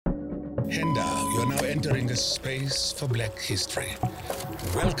Henda, you're now entering a space for Black history.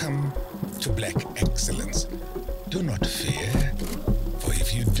 Welcome to Black excellence. Do not fear, for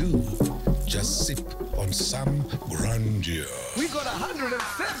if you do, just sip on some grandeur. We got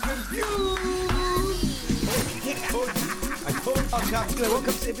 107 views! Okay,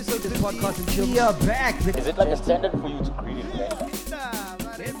 welcome to episode of the podcast and chill. We are back. Is it like a standard for you to greet in Ghana?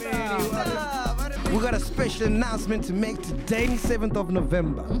 We got a special announcement to make today, 7th of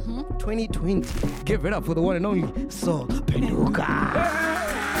November, 2020. Give it up for the one and only Sol Penuka.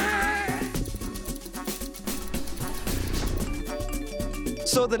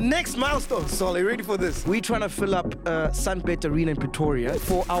 So the next milestone, Sol, are you ready for this? We're trying to fill up SANParks Arena in Pretoria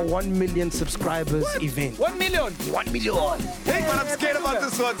for our 1 million subscribers event. 1 million! 1 million! Hey, but I'm scared about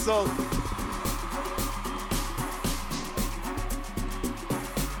this one, Sol.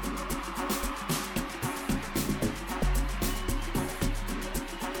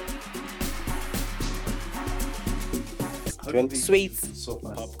 Sweets.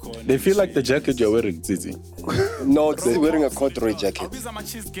 They feel like the jacket you're wearing, Zizi. No, this is wearing a corduroy jacket.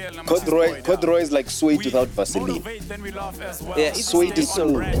 Corduroy is like suede without Vaseline. Yeah, Suede is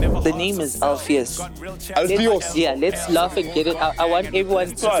so the name is ALPHI. Alphios. Yeah, let's laugh and get it out. I want everyone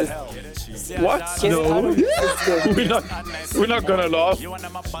to just What? get it out No, of your system. we're not gonna laugh.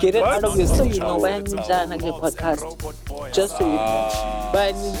 Get it out of your system. You know, when Ninjana get podcast. Just so you know.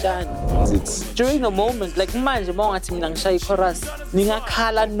 When Ninjana. During the moment, like manje mongathi mina ngishaya chorus,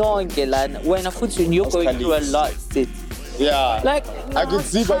 ningakhala nonke lana. When you're going through a lot, sis. Yeah. Like I could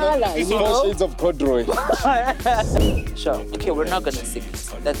see by Khala, the you four know? shades of corduroy. Sure. Okay, we're not gonna sing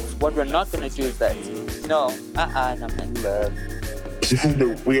it. That's what we're not gonna do is that. No. No, man.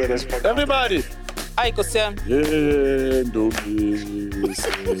 The weirdest. Everybody. Aye, Sam. Yeah, don't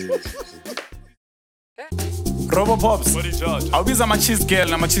Robopops, awubiza ama-cheese girl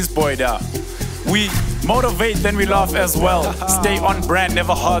nama-cheese boy da. We motivate, then we laugh as well. Stay on brand,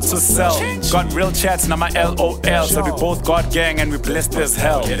 never hard to sell. Got real chats, nama LOL. So we both got gang and we blessed as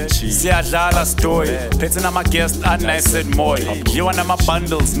hell. Siyadlala story, petting nama guest and nice and moy. You want nama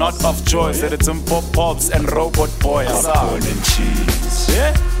bundles, not of joy. Said it's some pop-pops and robot boys. Popcorn and cheese.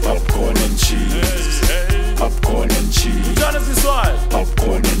 Yeah? Popcorn and cheese. Popcorn and cheese.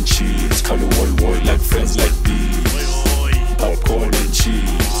 Popcorn and cheese. Call it like friends like these. Popcorn and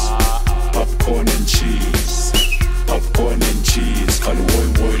cheese. Popcorn and cheese. Popcorn and cheese. Call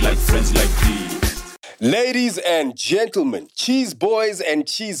it like friends like these. Ladies and gentlemen, cheese boys and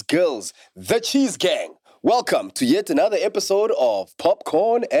cheese girls, the Cheese Gang. Welcome to yet another episode of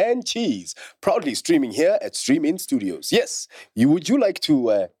Popcorn and Cheese, proudly streaming here at Stream In Studios. Yes, would you like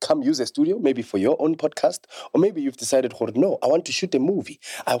to come use a studio, maybe for your own podcast? Or maybe you've decided, no, I want to shoot a movie.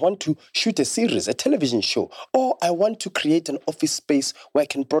 I want to shoot a series, a television show. Or I want to create an office space where I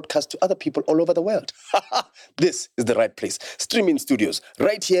can broadcast to other people all over the world. This is the right place. Stream In Studios,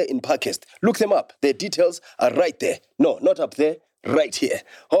 right here in Parkest. Look them up. Their details are right there. No, not up there, right here.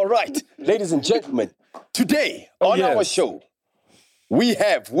 All right, ladies and gentlemen. Today, on our show, we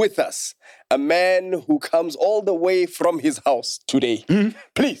have with us a man who comes all the way from his house today.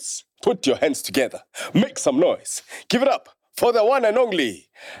 Please, put your hands together. Make some noise. Give it up for the one and only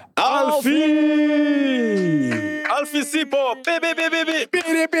ALPHI! ALPHI SIPHO!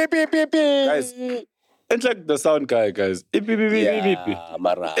 Guys, it's like the sound guy, guys. Every week.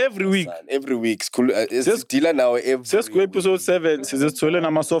 Every week. It's dealer now. Since episode 7, since it's toilet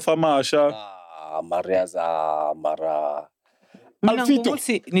nama sofa masha. Mariaza, Mara. Mina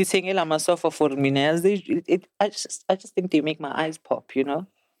ngokuthi nithengela amasofa for mina. I just think they make my eyes pop, you know?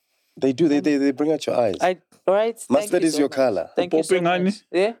 They do. They bring out your eyes. Right? Mustard is your color. Thank you so Popping, much. honey?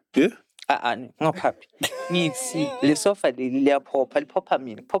 Yeah? Yeah? No papi. Need see. Le sofa le pop. Pop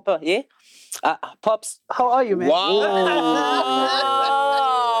mina. Pop, yeah? Pops, how are you, man? Wow!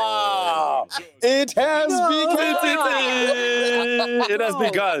 It has begun. It has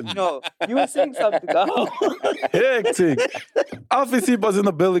begun. No, you were saying something. Hectic. ALPHI SIPHO's in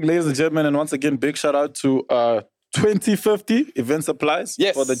the building, ladies and gentlemen. And once again, big shout out to 2050 Event Supplies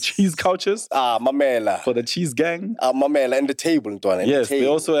for the cheese couches. Mamela. For the cheese gang. Mamela and the table. Yes, they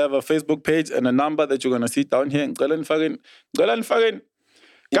also have a Facebook page and a number that you're going to see down here.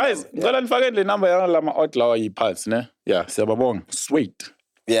 Guys, le number yana lama outlaw yi-pulse, ne? Yeah, siyababonga. Sweet.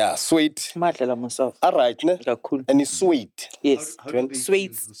 Yeah, sweet. Madlela myself. All right, ne? Cool. And it's sweet. Yes.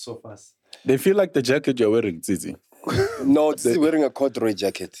 Sweet. They feel like the jacket you're wearing, Zizi. No, it's wearing a corduroy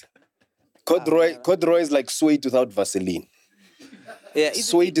jacket. Corduroy is like suede without Vaseline. Yeah,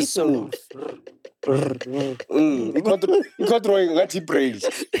 suede is smooth. Corduroy ngathi braille.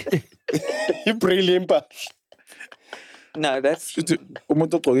 Braille impahla. No, that's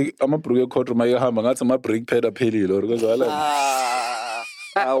Umuntu ogqoke amabhruku ecourtroom ayehamba ngathi ama-brake pad aphelile or kuzwala.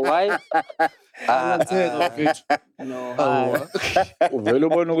 why? No, Uvela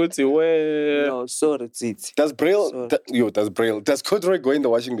ubona ukuthi we. no, sorry, Tsitsi. Does Braille, does corduroy go in the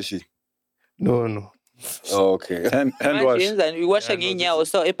washing machine? No. Oh, okay. Hand wash. And we wash again, yeah,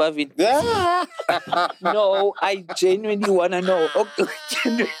 also above it. No, I genuinely want to know.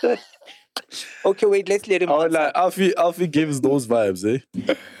 Okay, wait, let's let him answer. Like, Alfie gives those vibes, eh?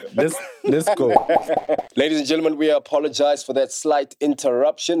 Let's go. Ladies and gentlemen, we apologize for that slight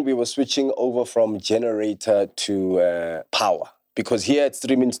interruption. We were switching over from generator to power because here at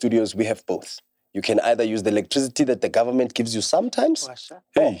Streaming Studios, we have both. You can either use the electricity that the government gives you sometimes,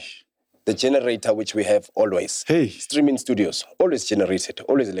 or the generator, which we have always. Hey. Streaming Studios, always generated,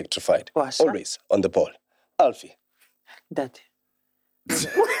 always electrified, always on the ball. Alfie. That.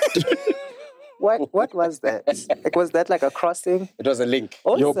 What was that? Like, was that like a crossing? It was a link.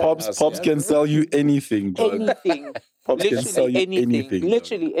 Your pops can sell you anything, dog. Anything. Pops can sell you anything.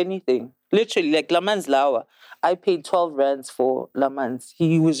 Literally anything. Literally, like Laman's Lawa. I paid 12 rands for Laman's.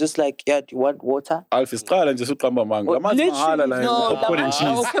 He was just like, yeah, do you want water? Alfie, and just uqamba manga. Laman's mahala like popcorn and cheese.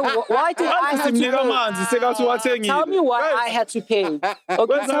 Okay, why did I have to pay? Tell me why I had to pay. Okay,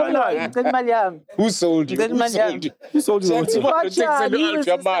 tell me. Who sold you? Who sold you? This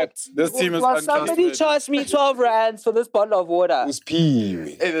team is fantastic. Somebody charged me 12 rands for this bottle of water. Who's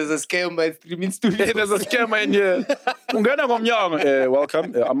pee? There's a scam by Streaming Studios. There's a scammer in here.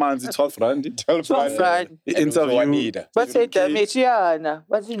 Welcome. Amanzi 12 rand. 12 rand. Interview. But say damage, yeah.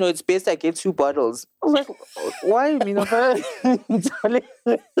 But you know, it's best I get 2 bottles. I was like, why?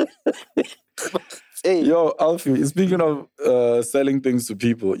 Hey. Yo, Alfie, speaking of selling things to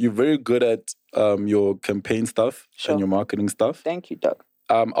people, you're very good at your campaign stuff and your marketing stuff. Thank you, Doug.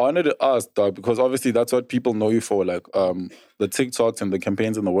 I wanted to ask, Doug, because obviously that's what people know you for, like the TikToks and the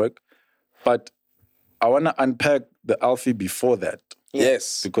campaigns and the work. But I want to unpack the Alfie before that.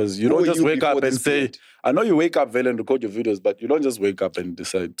 Yes. Because you don't just wake up and say, I know you wake up well and record your videos, but you don't just wake up and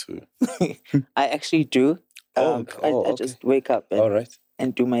decide to. I actually do. I just wake up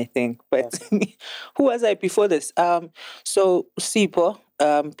and do my thing. But who was I before this? So SIPHO,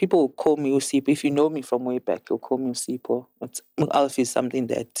 people call me SIPHO. If you know me from way back, you'll call me SIPHO. Alfie is something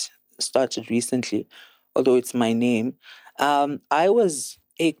that started recently, although it's my name. I was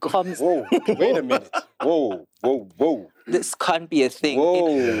a comms... Whoa, wait a minute. Whoa. This can't be a thing.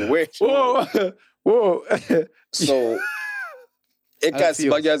 Whoa. So, Ekas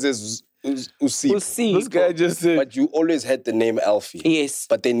Bagyaz is Usi. This guy just said... But you always had the name Alfie. Yes.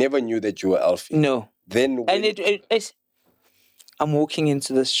 But they never knew that you were Alfie. No. Then and it's... I'm walking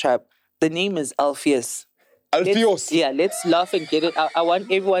into this trap. The name is Alpheus. Alpheus? Let's laugh and get it out. I want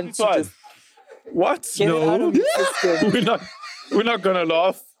everyone to just... What? Get it out of your system. We're not gonna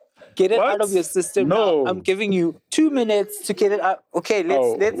laugh. Get it out of your system. No. Now. I'm giving you 2 minutes to get it out. Okay,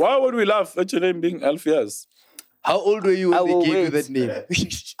 let's... Why would we laugh at your name being Alpheus? How old were you when they gave you that name?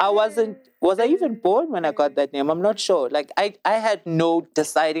 I wasn't... Was I even born when I got that name? I'm not sure. Like, I had no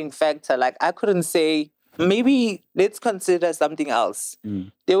deciding factor. Like, I couldn't say, maybe let's consider something else.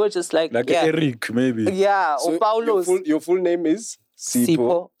 They were just like Eric, maybe. Yeah, so or Paulos. Your full name is?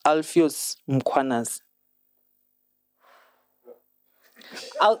 SIPHO Alpheus Mkhwanazi.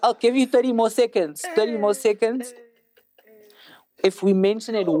 I'll give you 30 more seconds. 30 more seconds. If we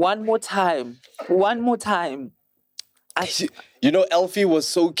mention it one more time. You know, Alfie was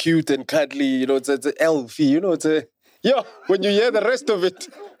so cute and cuddly. You know, it's Alfie. You know, yeah. When you hear the rest of it,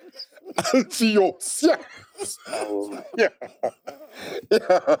 Alpheus. Yeah.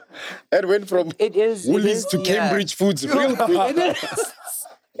 It went from Woolies to Cambridge Foods real quick.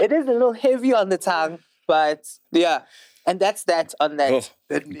 It is a little heavy on the tongue, but yeah. And that's that on that.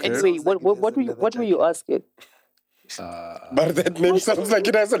 Anyway, what were you asking? But that name sounds like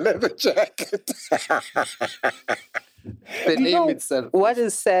it has a leather jacket. The name itself. What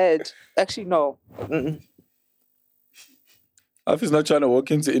is said? Actually, no. Alfie's not trying to walk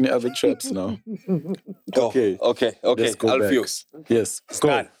into any other traps now. Okay. Let's go Alpheus. Back. Yes,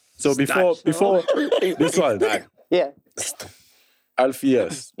 go. So before this one. Yeah.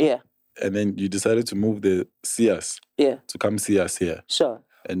 Alpheus. Yeah. And then you decided to move the see us. Yeah. To come see us here. Sure.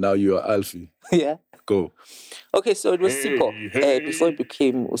 And now you are Alfie. Yeah. Go. Okay, so it was SIPHO. Before it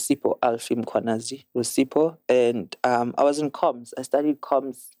became SIPHO Alfie Mkhwanazi, it was SIPHO. And I was in comms. I studied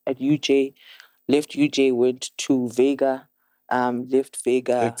comms at UJ, left UJ, went to Vega, left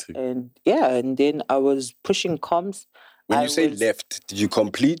Vega. Hectic. And then I was pushing comms When you say left, did you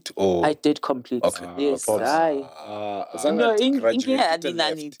complete or? I did complete. Okay. Yes. Pops. I. No, Graduated and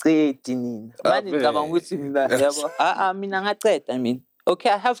left. I mean, okay,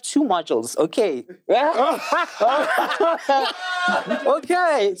 I have 2 modules. Okay.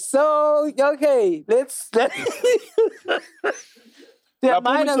 Okay, so let's there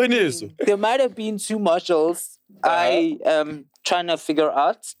might have been 2 modules I am trying to figure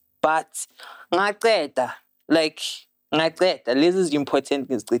out, but ngaqeda this is important.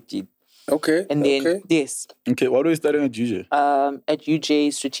 Okay. And then yes. Okay, what are you studying at UJ? At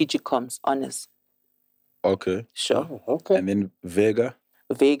UJ Strategic Comms Honors. Okay. Sure. Okay. And then Vega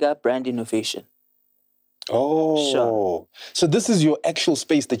Brand Innovation. Oh. Sure. So this is your actual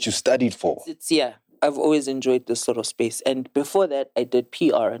space that you studied for. It's I've always enjoyed this sort of space. And before that, I did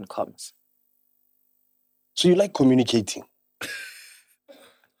PR and comms. So you like communicating?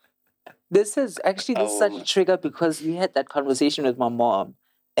 This is such a trigger because we had that conversation with my mom.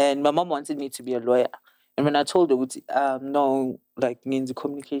 And my mom wanted me to be a lawyer. And when I told her, no, means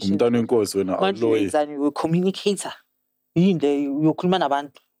communication. You're a communicator.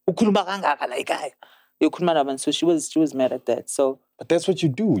 So she was mad at that. So, but that's what you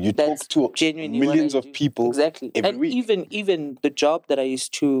do. You talk to genuinely millions of people exactly every week. Even the job that I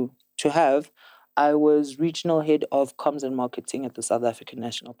used to have, I was regional head of comms and marketing at the South African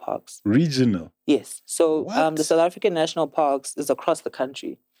National Parks. Regional? Yes. So the South African National Parks is across the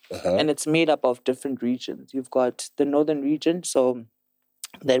country. And it's made up of different regions. You've got the northern region, so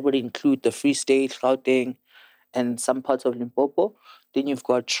that would include the Free State, Gauteng, and some parts of Limpopo. Then you've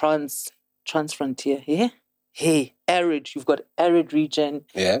got Transfrontier. Yeah? Hey, arid. You've got arid region,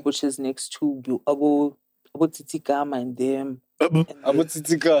 which is next to Abu Titikama and them. Abu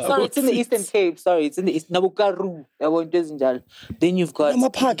Titikama. Sorry, it's in the Eastern Cape. Sorry, it's in the East. Nabukaru. Then you've got...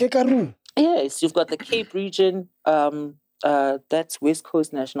 Yes, you've got the Cape region. That's West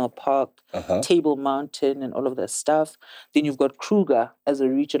Coast National Park, Table Mountain, and all of that stuff. Then you've got Kruger as a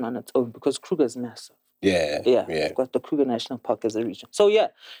region on its own because Kruger is massive. You've got the Kruger National Park as a region. So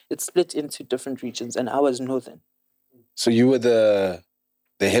it's split into different regions, and I was northern. So you were the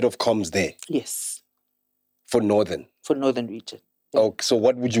head of comms there? Yes. For northern region. Yeah. Oh, so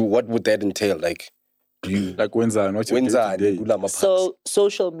what would that entail? So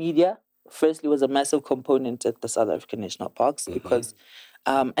social media. Firstly, was a massive component at the South African National Parks because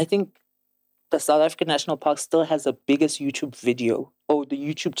I think the South African National Parks still has the biggest YouTube video or the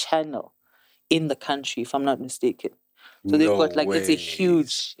YouTube channel in the country, if I'm not mistaken. So they've got it's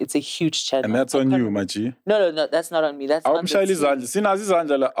a huge channel. And that's on you, Machi? No, that's not on me. That's on the team. That's on the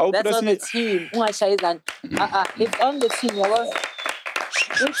team. It's on the team.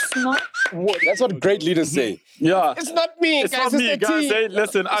 It's not. That's what great leaders say. Yeah, it's not me. It's not me, guys. Hey,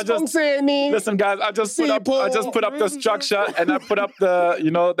 listen, listen, guys. I just put up the structure and I put up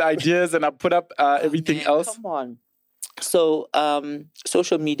the ideas and I put up everything else. Come on. So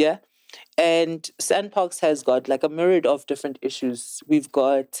social media and SANParks has got a myriad of different issues. We've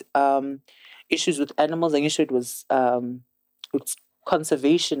got issues with animals. And usually it was with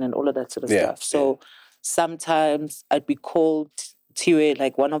conservation and all of that sort of stuff. So sometimes I'd be called. Tiwe,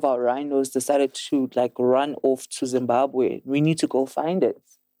 one of our rhinos decided to run off to Zimbabwe. We need to go find it,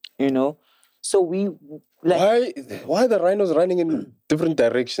 So we why are the rhinos running in different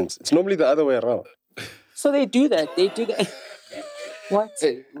directions? It's normally the other way around. So they do that. What?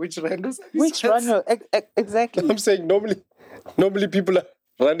 Hey, which rhinos? Which rhino? Exactly. I'm saying normally people are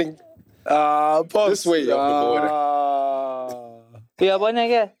running this way of the border. Yeah, born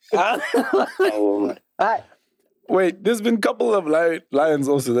again. Oh my. Wait, there's been a couple of lions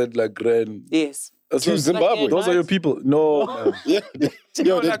also that ran. Yes. To Zimbabwe. Those are your people. No. They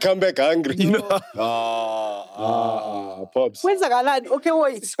come back hungry. Pops. When's the land? Okay,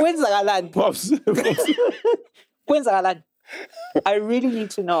 wait. When's the land? Pops. When's the land? I really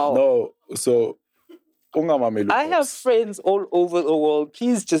need to know. No, so I have friends all over the world.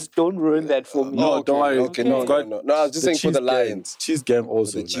 Please just don't ruin that for me. No, don't worry. Okay, no. I was just saying for the lions. Cheese gang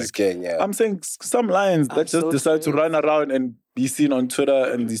also. The cheese gang, yeah. I'm saying some lions that just decide to run around and be seen on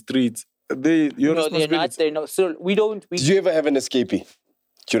Twitter and the streets. They're not. They're not. So we don't. Did you ever have an escapee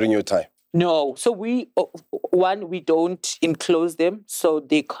during your time? No. So we don't enclose them, so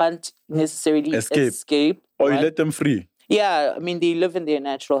they can't necessarily escape. Or you let them free. Yeah, I mean they live in their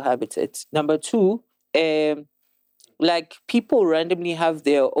natural habitat. Number 2. People randomly have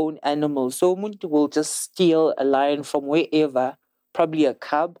their own animals. So umuntu will just steal a lion from wherever, probably a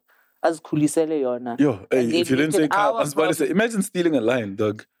cub, as kulisele yona. If you didn't say cub, I was about to say, imagine stealing a lion,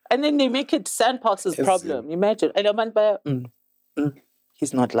 dog. And then they make it SANParks' problem. Imagine. And a man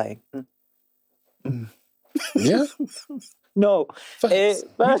he's not lying. Yeah. No. But Which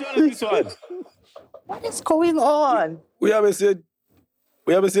one is this one? what is going on? We have said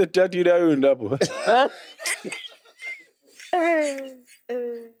tattoo there in that.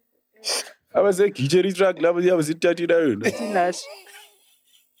 I was a kitchen track, love, you have a tattoo there. Tinash.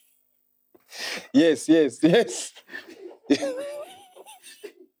 Yes.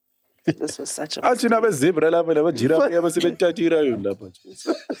 This was such a... I should have a zebra, I have a giraffe, I have a tattoo there.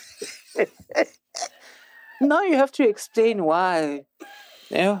 Now you have to explain why.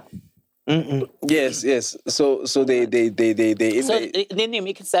 Yeah. Yes. So they Then they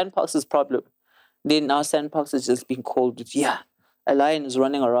make it SANParks' problem. Then now SANParks is just being called, a lion is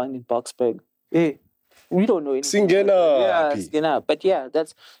running around in Boxburg. Hey, we don't know anything. Singena. But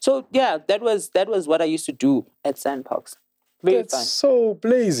that was what I used to do at SANParks. Very That's fun. so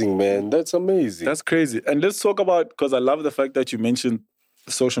blazing, man. That's amazing. That's crazy. And let's talk about, because I love the fact that you mentioned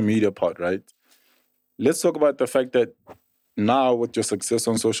the social media part, right? Let's talk about the fact that now with your success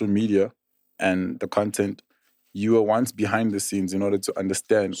on social media and the content, you were once behind the scenes in order to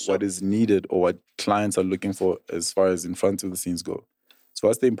understand what is needed or what clients are looking for as far as in front of the scenes go. So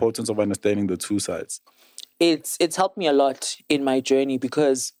what's the importance of understanding the two sides? It's helped me a lot in my journey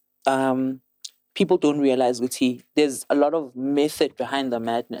because people don't realize, Guti, there's a lot of method behind the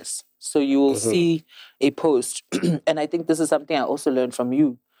madness. So you will see a post, and I think this is something I also learned from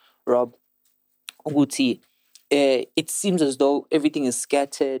you, Rob, Guti. It seems as though everything is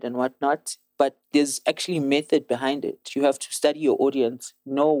scattered and whatnot, but there's actually method behind it. You have to study your audience,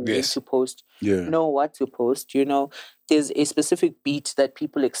 know when to post, know what to post. There's a specific beat that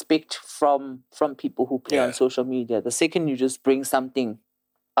people expect from people who play on social media. The second you just bring something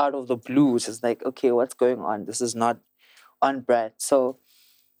out of the blue, it's just like, okay, what's going on? This is not on brand. So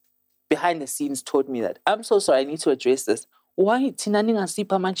behind the scenes taught me that. I'm so sorry, I need to address this. Why Tinani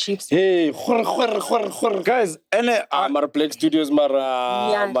ngasipha ama chips? Hey, guys, Mara Black Studios,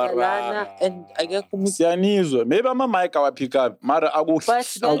 Mara. And I get maybe I'm a mic I pick up. Mara,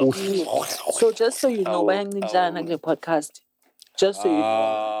 so just so you know, why Ninjana the podcast. Just so you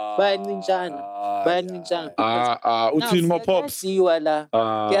know, why Ninjana. Utin more pops.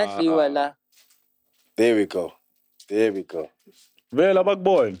 There we go. Well, about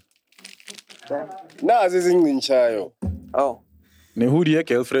boy. Nah, this is Ninchayo. Oh. Ne who the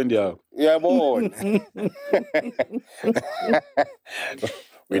girlfriend ya? Yeah, boy.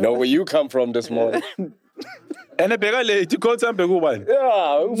 We know where you come from this morning. And a bigger late, you call some big one.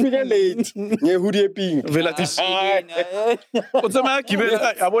 Yeah, we get late. Yeah, who the ping? What's the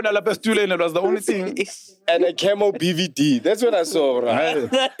matter? I want a pastule and it was the only thing. And a camo BVD. That's what I saw, right?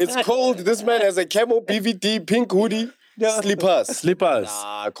 It's cold. This man has a camo BVD, pink hoodie, slippers.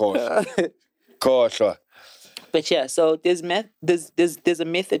 Ah, gosh. But yeah, so there's a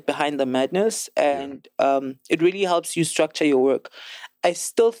method behind the madness, and it really helps you structure your work. I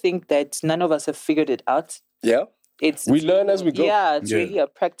still think that none of us have figured it out. Yeah, we learn as we go. Yeah, it's really a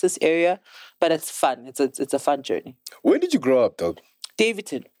practice area, but it's fun. It's a fun journey. Where did you grow up, dog?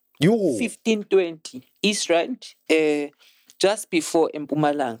 Daveyton. 1520 East Rand, just before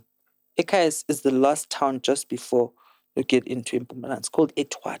Mpumalanga. Eka is the last town just before you get into Mpumalanga. It's called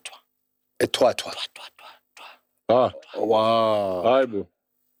Etwatwa. Etwatwa. Ah, wow. Hi, bro.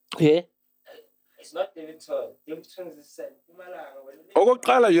 Yeah. It's not Daveyton. Daveyton is the same.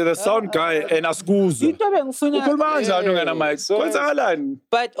 Okokuqala, you're the sound guy and a school.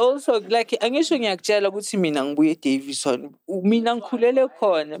 But also, like, angisho ngiyakutshela ukuthi mina ngibuye Daveyton. Mina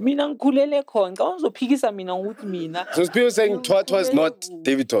ngikhulele khona. Kawuzophikisa mina ukuthi mina. So people saying Twatwa is not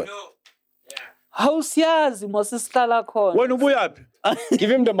Daveyton. Hawusiyazi mosisihlala khona. Wena ubuyaphi? Give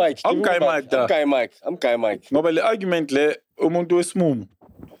him the mic. I'm Guy Mike. Ngoba le argument le umuntu wesimumu.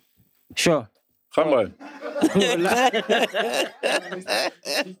 Sure. Come on.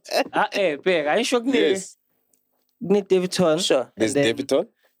 Bheka ayisho kune Daveyton. Sure. There's Daveyton.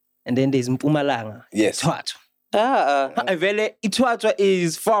 And then there's Mpumalanga. Yes. Twatwa. Vele iTwatwa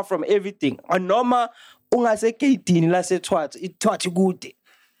is far from everything. Noma ungase gateini lase Twatwa, iTwatwa kude.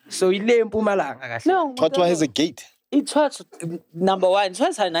 So ile Mpumalanga kahle. No. Twatwa has a gate. ITwatwa, number one, Twatwa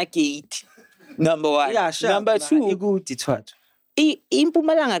has a gate. Number one. Yeah, sure. Number two, ikude iTwatwa.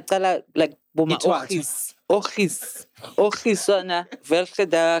 Impumalanga cala like boma Ochis sona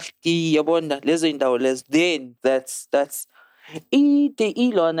velgedarki yabonda lezo indawo lezo. Then that's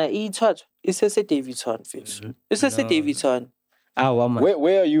ilona iTwatwa isese Daveyton mfethu. Isese Daveyton.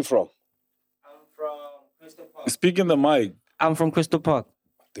 Where are you from? I'm from Crystal Park. Speaking the mic. I'm from Crystal Park.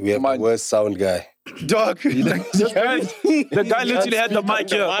 We have the worst sound guy. Dog. The guy literally had the mic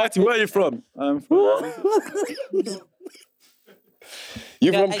here. Where are you from? I'm from.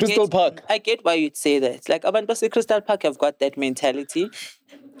 You're Yeah, from Crystal Park. I get why you'd say that. Like, abantu base Crystal Park have got that mentality.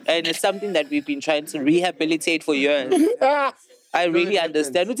 And it's something that we've been trying to rehabilitate for years. I really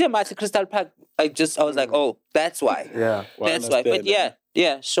understand. With your Crystal Park, I was like, oh, that's why. Yeah. That's why. But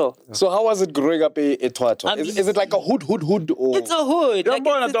yeah, sure. So how was it growing up in Twato? Is it like a hood or? It's a hood. Like,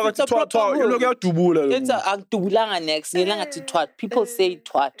 it's a proper hood. It's a Angtubulanga next. People say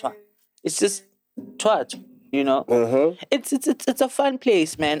twatwa. It's just twat, you know? It's a fun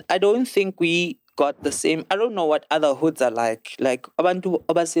place, man. I don't think we got the same. I don't know what other hoods are like. Like, Abantu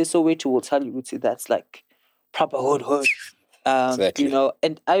Obase Soweto will tell you that's like proper hood. Exactly. You know,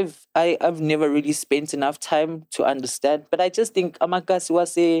 and I've never really spent enough time to understand. But I just think Amakasi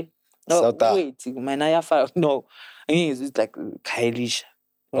was a wait, man, no. I mean it's like Kailisha.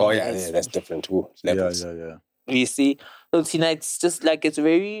 Oh yeah, that's different too. Levels. Yeah. You see? So tonight it's just like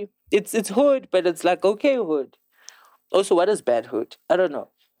it's hood, but it's like okay hood. Also, what is bad hood? I don't know.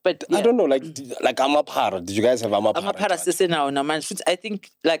 But I don't know, like Amapara. Did you guys have Amapara? Amapara sise now, man. I think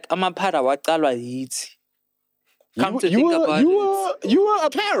like Amapara waqalwa yithi. Come to think about it. You were a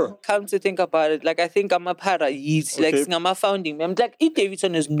para. Come to think about it, like I think Amapara yithi. Like Singama founding. I'm like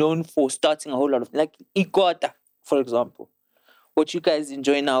Daveyton is known for starting a whole lot of like Igota, for example. What you guys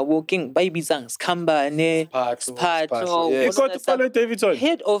enjoy now, walking baby songs, Kambane, Spatro. Daveyton.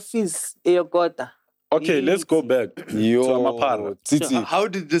 Head office, Igota. Okay, let's go back to Amapara. Titi. How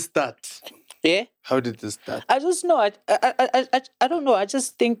did this start? Yeah. How did this start? I just know. I don't know. I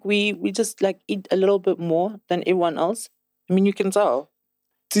just think we just like eat a little bit more than everyone else. I mean, you can tell.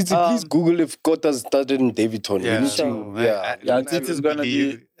 Titi, please Google if Kota started in Daveyton. Yeah, Yeah, Titi's gonna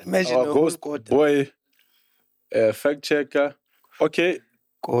be imagine our the ghost whole Kota. boy, fact checker. Okay,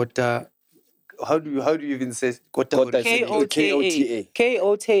 Kota. How do you even say Kota? Kota. K-O-T-A.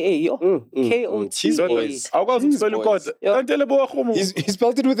 K-O-T-A. Yo. Cheese boys. I was spelling Kota. He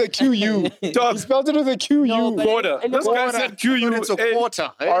spelled it with a Q-U. He spelled it with a Q-U. No, but Quarter. This guy said Q-U. It's a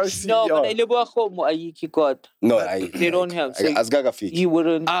quarter. No, but I live God. No, They don't have. So Asgagafi. you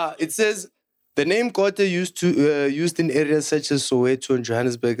wouldn't. It says the name Kota used in areas such as Soweto and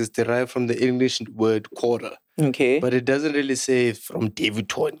Johannesburg is derived from the English word quarter. Okay. But it doesn't really say from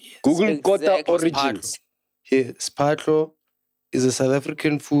Daveyton. Google Kota Exactly. origins. Here, Spatro is a South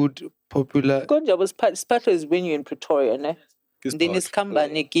African food popular. Spatro is when you're in Pretoria, ne? Then it's Kamba,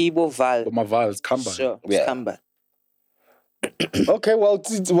 Nekibo, Val. My vowels, Kamba. Sure, Yeah. it's Kamba. Okay, well,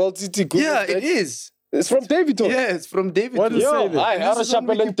 Titi, Google Yeah, that. it is. It's from Daveyton. Yeah, it's from Daveyton. What does it say Yo, then? hi, This is on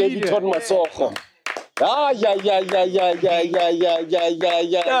Arashapel and Wikipedia. Daveyton Masoko. Yeah.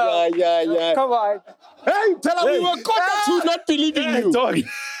 Come on. Hey, tell her we were Kota to not believing you. Dog.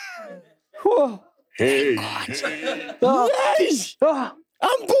 Hey. Yes. I'm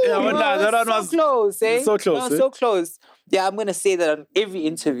bored. Yeah, but nah, that one So was close, eh? so close, No, eh? so close. Yeah, I'm gonna say that on every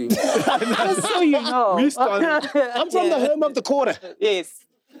interview. Just so you know. We started- I'm from the home of the quarter. Yes.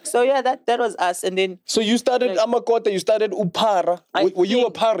 So yeah, that was us, and then So you started Amakota, you started Upara. Were you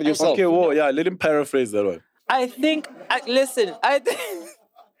a para yourself? Okay, whoa, yeah, let him paraphrase that one. I think. Listen,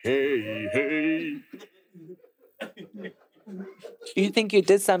 Hey. You think you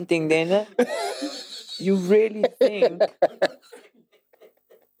did something then? Eh? You really think?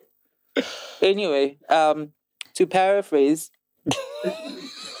 Anyway, to paraphrase,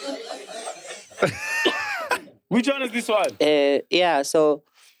 Which one is this one? yeah. So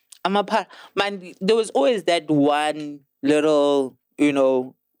I'm a part. Man, there was always that one little, you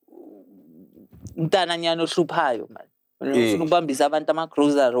know, mntananyana ohluphayo, man. Ufuna ukubambisa abantu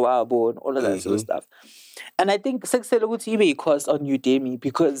ama-grocery wabo and all of that sort of stuff. And I think sekusele ukuthi ibe i-course on Udemy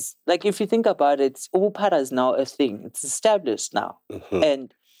because, like, if you think about it, ubupara is now a thing. It's established now.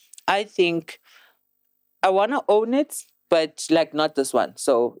 And I think I want to own it, but, like, not this one.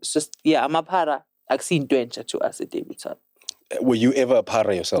 So it's just, yeah, I'm a para. I've seen Dwencha to us at Daveyton. Were you ever a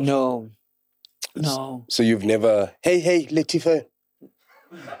para yourself? No. So you've never, hey, Latifa.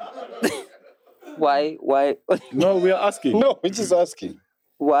 Why? No, we are asking. No, we're just asking.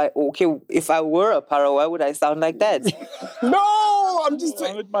 Why? Okay, if I were a para, why would I sound like that? No, I'm just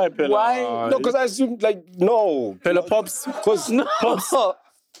saying. With my Pella. Why? No, because I assumed, like, no. Pella Pops. Because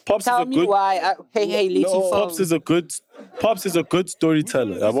Pops Tell is a me good. why. Hey, Lady Phone. Pops is a good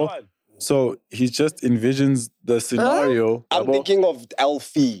storyteller. Yabo? So he just envisions the scenario. I'm yabo? thinking of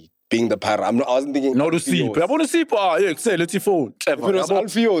ALPHI being the para. I wasn't thinking. No, to see. I want to see. Yeah, say, let's see phone. It was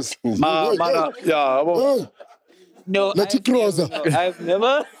ALPHIO's. Yeah. No, I've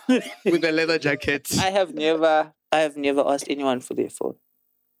never. with a leather jacket. I have never asked anyone for their phone.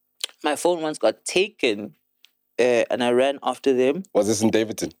 My phone once got taken, and I ran after them. Was this in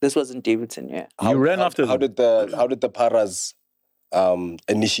Daveyton? This was in Daveyton, yeah. You ran after How them. did the paras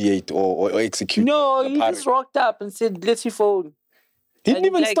initiate or execute? No, the he pirate? just rocked up and said, "Let's your phone." He didn't and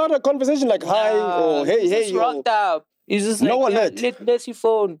even like- start a conversation like hi or hey, he hey, just yo. rocked up. He's just No like, alert. let's your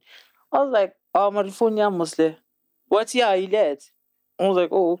phone. I was like, oh, my phone, yeah, mostly. What's yeah, he let? I was like,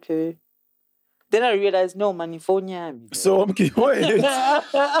 oh, okay. Then I realized, no, my phone, yeah. So, wait.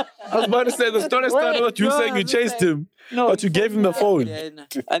 I was about to say, the story started with you saying you chased him, but you gave him the phone.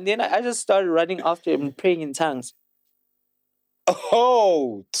 And then I just started running after him and praying in tongues.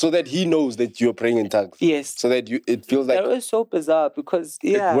 Oh, so that he knows that you're praying in tongues. Yes. So that it feels like That was so bizarre because,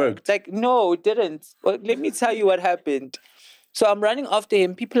 yeah. It worked. Like, no, it didn't. Well, let me tell you what happened. So I'm running after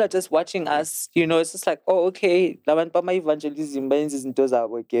him. People are just watching us. You know, it's just like, oh, okay. My evangelism does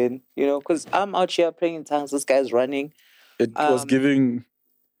out again. You know, because I'm out here praying in tongues. This guy's running. It was giving.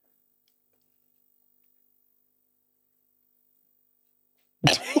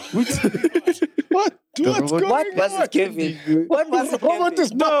 what? What's going What was on? it giving? What was it What about giving?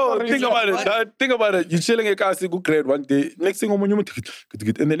 this? No, think about it. Think about it. You're chilling at Kasi, go grade one day. Next thing, and then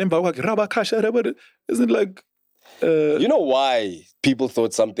isn't it like. You know why people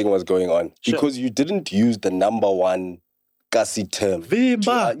thought something was going on? Sure. Because you didn't use the number one Kasi term.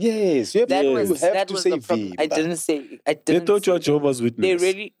 Vimba. Yes, you have, That you was have that to was say the problem. I Vimba. didn't say. I They didn't. thought you were say- Jehovah's Witness. They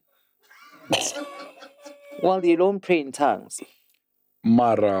really. Well, they don't pray in tongues.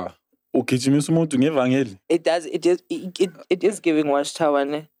 Mara. Okay, Jimmy Sumo to evangeli. It does. It is giving watchtower.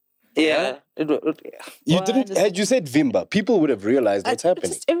 Ne? Yeah. You didn't. Had you said Vimba, people would have realized what's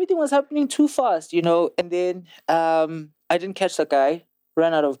happening. Everything was happening too fast, you know. And then I didn't catch the guy.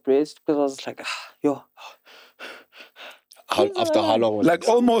 Ran out of breath because I was like, yo. After how long was Like this?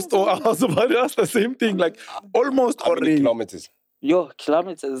 almost, or I was about to ask the same thing. Like almost How many already. kilometers? Yo,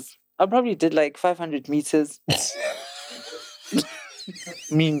 kilometers. I probably did like 500 meters. I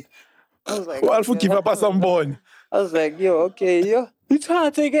mean, I was like, Well, give up some born. I was like, yo, okay, yo. You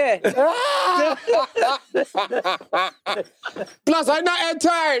trying to take it? Plus, I not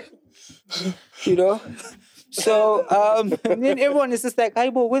entered. You know? So, and then everyone is just like, hey,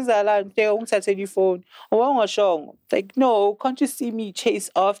 but when's that alarm? They won't take your phone. Oh, I'm not like, no, can't you see me chase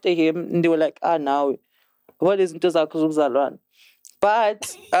after him? And they were like, now, what isn't this run?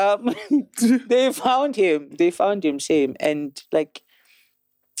 But they found him. They found him, shame. And like,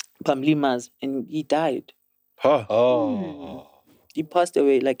 Pamlimas, and he died. Huh. Oh. He passed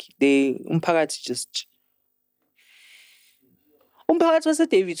away. Like, umphakathi just... Umphakathi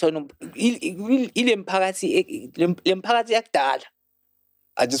wase-Daveyton, ile mphakathi yakudala.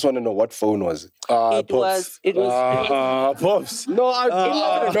 I just want to know what phone was it? It was Pops. No, I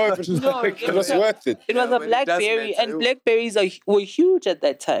don't know if it was, No, it was worth it. it was a BlackBerry, and BlackBerries were huge at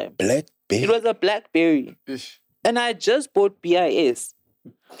that time. Blackberry. It was a BlackBerry. And I just bought BIS.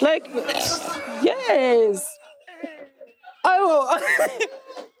 Like, yes.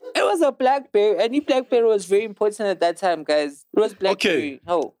 It was a BlackBerry. Any BlackBerry was very important at that time, guys. It was BlackBerry. Okay.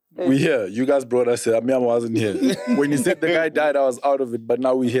 Oh. We here. You guys brought us here. I wasn't here. When you said the guy died, I was out of it. But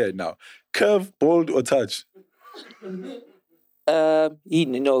now we're here now. Curve, bold, or touch?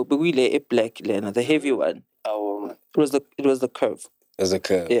 No, but we lay a black lane, the heavy one. Oh, It was the curve. it was a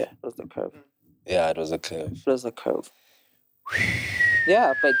curve. Yeah, it was the curve. Yeah, it was a curve. It was the curve.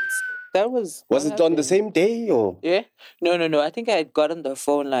 Yeah, but that was... Was what it on the happened. same day or? Yeah? No. I think I had gotten the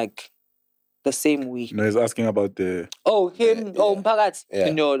phone like the same week. No, he's asking about the... Oh, him? Oh, Mpagat? Yeah.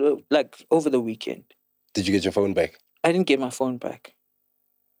 No, like over the weekend. Did you get your phone back? I didn't get my phone back.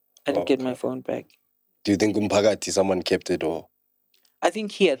 I didn't get my phone back. Do you think Umpagati someone kept it or? I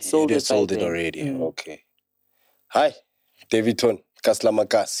think he had sold He it. had sold by it then. already. Mm. Okay. Hi, Daveyton,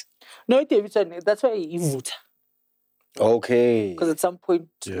 Kaslamakas. No, Daveyton, that's why he moved. Okay. Because at some point,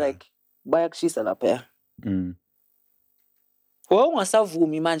 like, bayakshisa lapha ya. Mm.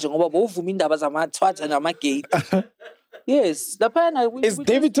 Wawungasavumi manje ngoba bowuvuma indaba zamathwaja namagate. Yes, laphana Is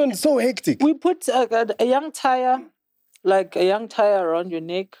Daveyton so hectic? we put a young tire, like a young tire around your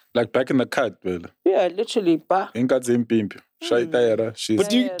neck. Like back in the cut, well. Yeah, literally, ba. Inkat Zimpimp. Shai Tayara. She's... But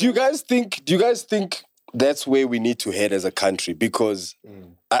do you guys think that's where we need to head as a country? Because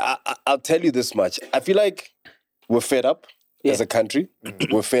I'll tell you this much. I feel like we're fed up as a country.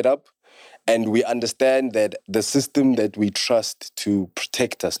 We're fed up. And we understand that the system that we trust to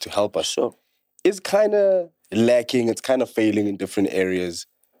protect us, to help us, is kind of lacking. It's kind of failing in different areas.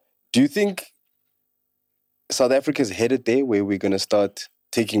 Do you think South Africa is headed there where we're going to start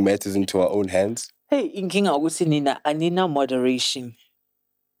taking matters into our own hands? Hey, inkinga ukuthi nina anina moderation.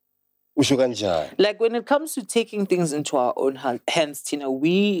 Usho kanjani? Like when it comes to taking things into our own hands, Tina,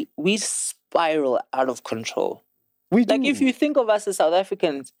 we spiral out of control. We do. Like if you think of us as South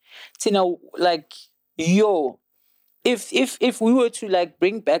Africans, Tina, like, yo, if we were to like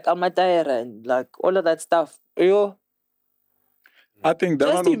bring back Amatayara and like all of that stuff, I think that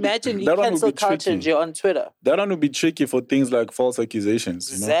just one would imagine be, you that one would cancel be culture tricky. on Twitter. That one would be tricky for things like false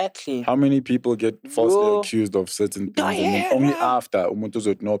accusations. You know? Exactly. How many people get falsely Yo. accused of certain things and then only after umuntu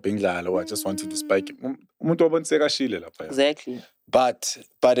uzothi no, I just wanted to spike him. Umuntu waboniseka ashile lapha. Exactly. But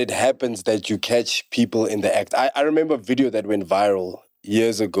it happens that you catch people in the act. I remember a video that went viral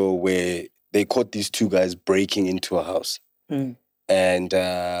years ago where they caught these two guys breaking into a house. And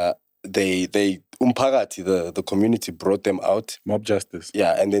they umphakathi, the community brought them out. Mob justice.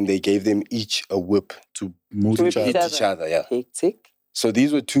 Yeah, and then they gave them each a whip To move To each other. hit each other, yeah. Hectic. So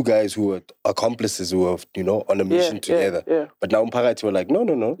these were two guys who were accomplices who were, on a mission together. Yeah. But now umphakathi were like,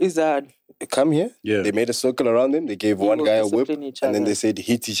 no, Is that come here. Yeah. They made a circle around them. They gave They one will guy a whip, discipline each and then other. they said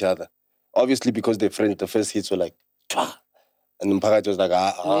hit each other. Obviously, because they're friends, the first hits were like, "Twa." And umphakathi was like,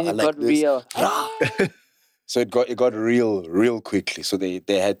 I and then it like got this. real? So it got real quickly. So they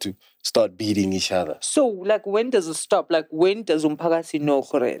had to start beating each other. So like when does it stop? Like when does umphakathi know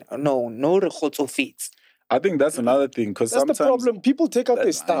no rekhotso fits? I think that's another thing because That's sometimes the problem. People take out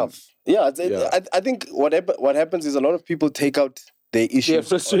their stuff. I think what happens is a lot of people take out their issues. Yeah,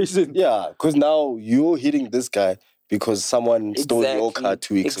 frustration. Yeah, because now you're hitting this guy because someone stole your car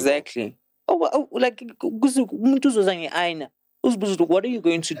 2 weeks ago. Exactly. Like umuntu uzoza nge-ayina uzibuza ukuthi what are you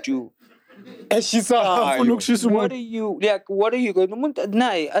going to do? What are you going umuntu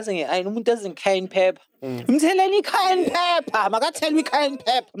naye aze nge-ayina umuntu aze cayenne pepper. I'm telling you cayenne pepper. Maka tell me cayenne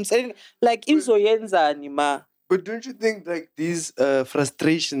pepper. I'm saying like izoyenzani ma. But don't you think like these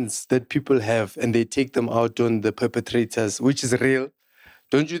frustrations that people have and they take them out on the perpetrators, which is real,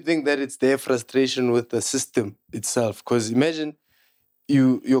 don't you think that it's their frustration with the system itself? Because imagine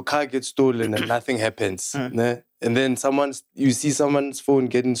your car gets stolen and nothing happens. Ne? And then you see someone's phone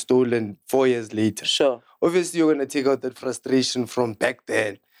getting stolen 4 years later. Sure. Obviously, you're going to take out that frustration from back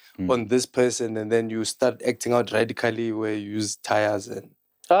then on this person, and then you start acting out radically where you use tires and...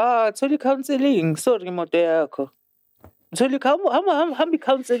 It's only counseling. Sorry, moto yakho. It's only hambi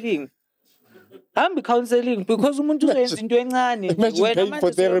counseling. Hambi counseling because umuntu uzoyenza into encane. Imagine paying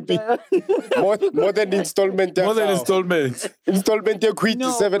for therapy. more than installment. more than installments. Installment you quit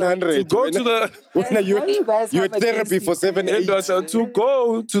No, 700. Go to the When What do you guys you have had therapy against for me? 7 to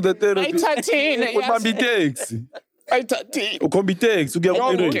go to the therapy. Ukombi taxi. Ukombi taxi.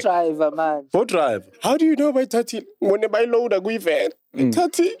 I'm a driver, man. For drive. How do you know by 30? When I load a guivan.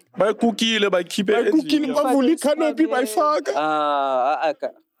 30. By cookie, by keep By it. cooking, by canopy, by fuck. Okay.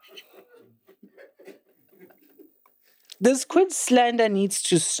 This quid slander needs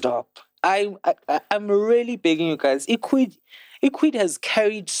to stop. I'm really begging you guys. Equid has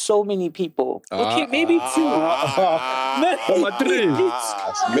carried so many people. Okay, maybe two. Oma three.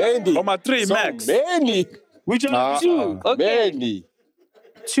 Many. Oma three, So max. many. Which one? Two. Okay. Many.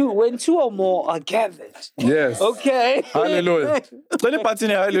 Two. When two or more are gathered. Yes. Okay. Hallelujah. Let me party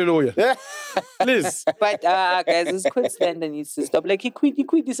hallelujah. Please. But guys, this quid slander needs to stop. Like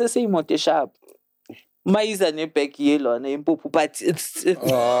Equid is the same motor sharp. Maiza ne back yellow and impopu, but it's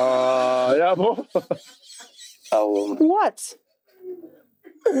Yeah, bro. what?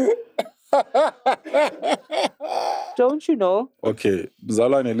 Don't you know? Okay,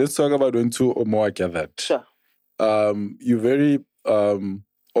 Zalane, let's talk about when two or more are gathered. Sure. You're very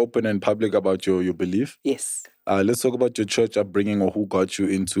open and public about your belief. Yes. Let's talk about your church upbringing or who got you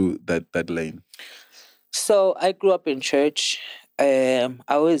into that lane. So I grew up in church. I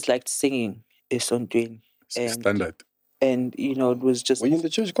always liked singing. Esontweni. Standard. And it was just. Were you in the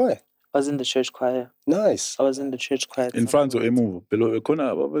church choir? I was in the church choir. Nice. I was in the church choir. In France or Emu? Below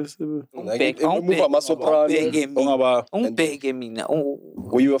Ekona? Soprano. Umbheke mina.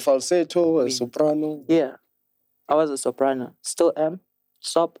 Were you a falsetto, a soprano? Yeah. I was a soprano. Still am.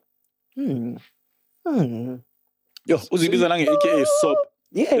 Stop. Yo, uzibiza nange aka Sop.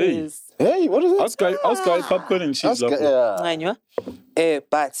 Yes. Hey, what is that? Oscar popcorn and cheese. Yeah.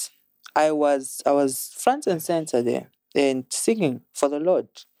 But I was front and center there and singing for the Lord.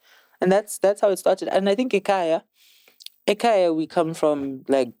 And that's how it started. And I think Ekaya, we come from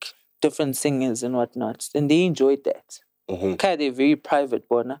like different singers and whatnot. And they enjoyed that. Ekaya, they're very private,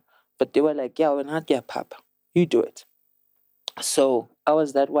 Bona. But they were like, yeah, we're not your papa. You do it. So I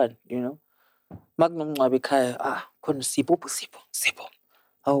was that one, Magnum Ekaya, couldn't sipo.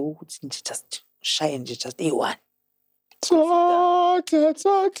 Oh, just shy and just A1. Exactly.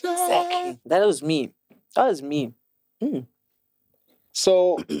 That was me.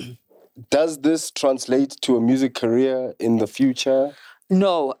 So, does this translate to a music career in the future?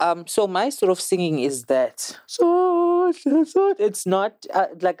 No. So my sort of singing is that. So it's not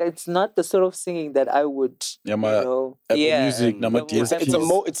it's not the sort of singing that I would, Yeah, Apple Music,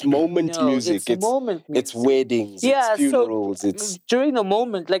 it's moment No, music. it's moment It's music. weddings, Yeah, it's funerals, it's during the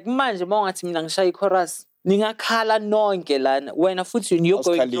moment, like manje mongathi mina ngishaya chorus, ningakhala nonke lana. When futhi you're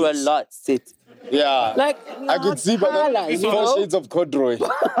going through a lot, sit. yeah. Like I could see, but it's 4 shades of corduroy.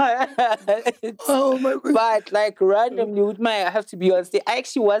 Oh my God. But like randomly with I have to be honest. I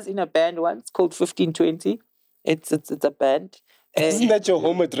actually was in a band once called 1520. It's a band. Isn't that your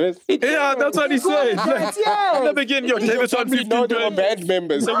home address? Yeah, that's what he said. Yes. In the beginning, your Daveyton We know they were 1520. band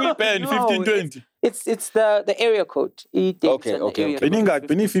members. So we band 1520. It's the area code. Okay.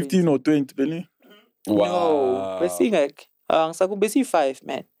 Benny 15 or 20, Benny? No, we're seeing like busy 5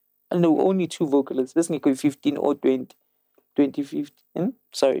 man. And there were only 2 vocalists. This could 15 or 20. 2015.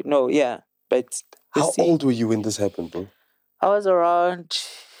 Sorry, no, yeah. But how old were you when this happened, bro? I was around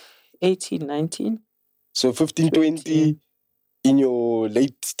 18, 19. So 15, 20, in your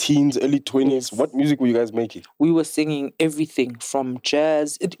late teens, early 20s, yes. What music were you guys making? We were singing everything from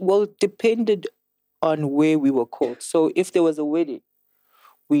jazz. It depended on where we were called. So if there was a wedding,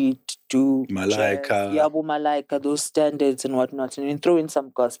 we'd do Malaika, Yabo Malaika, those standards and whatnot, and then throw in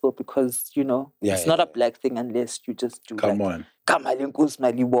some gospel because it's not a black thing unless you just do. Come on.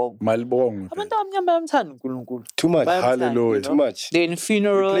 Malibong. Too much. Hallelujah. Too much. Then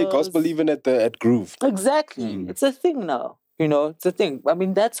funerals. We play gospel even at Groove. Exactly. It's a thing now. It's a thing. I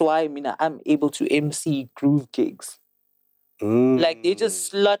mean, that's why I'm able to MC Groove gigs. Like they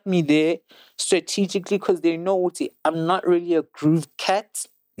just slot me there strategically because they know I'm not really a groove cat.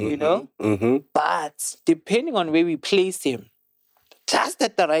 But depending on where we place him, just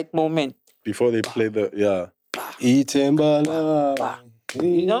at the right moment. Before they play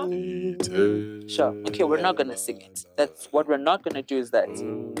Sure. Okay, we're not gonna sing it. That's what we're not gonna do is that.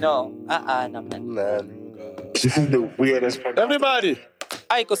 No. No, man. This is the weirdest part. Everybody!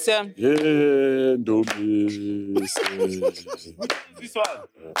 Hi, Sam. Yeah, don't miss. This one.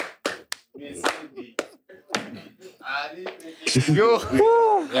 Yo.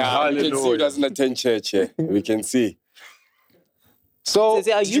 Yeah, we can see you doesn't attend church here. We can see. So,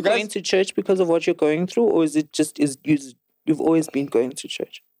 are you going to church because of what you're going through, or is it just you've always been going to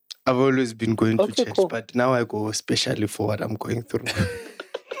church? I've always been going to church, but now I go especially for what I'm going through.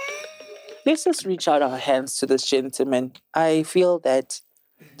 Let's just reach out our hands to this gentleman. I feel that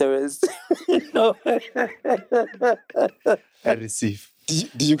there is no. I receive.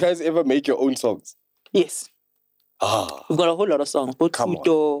 Did you guys ever make your own songs? Yes. We've got a whole lot of songs. Both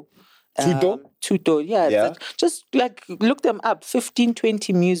Tuto. Yeah. Just like look them up.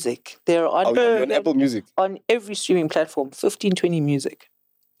 1520 Music. They're on Apple Music. On every streaming platform. 1520 Music.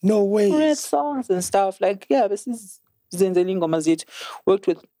 No way. Great songs and stuff. Like, yeah, this is Zenzeli Ngomazit. Worked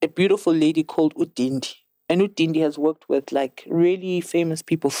with a beautiful lady called Udindi. And Udindi has worked with like really famous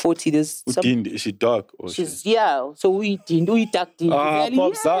people. 40. Udindi, is she dark? Yeah. So Udindi, dark.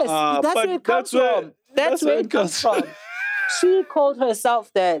 Yes, that's where it comes from. That's where it comes from. She called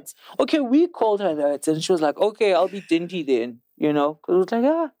herself that. Okay, we called her that. And she was like, okay, I'll be Dindi then. Because it was like,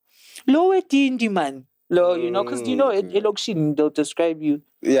 lower Dindi, man. Low, because they'll describe you.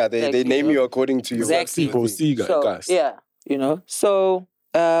 Yeah, they name you according to your exactly. So,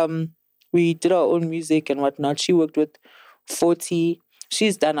 we did our own music and whatnot. She worked with 40.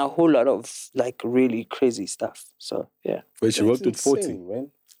 She's done a whole lot of like really crazy stuff. So, yeah. Wait, she worked with 40?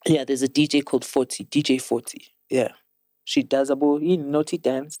 Man. Yeah, there's a DJ called 40, DJ 40. Yeah. She does Naughty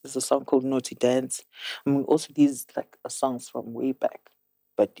Dance. There's a song called Naughty Dance. Also these like songs from way back.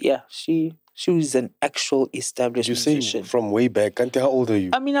 But yeah, she was an actual established musician. You say from way back. Auntie, how old are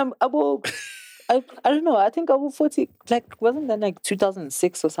you? I mean, I'm about, I don't know. I think about 40. Like, wasn't that like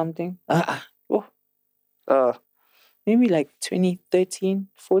 2006 or something? Maybe like 2013,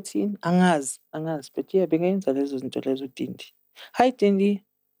 14. Angaz. But yeah, bengayenza lezo zinto lezo Dindi. Hi, Dindi.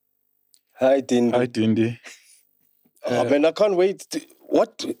 Hi, Dindi. Hi, Dindi. Man, I can't wait.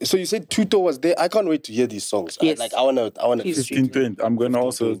 So you said Tuto was there. I can't wait to hear these songs. Yes. I wanna. 1520. I'm gonna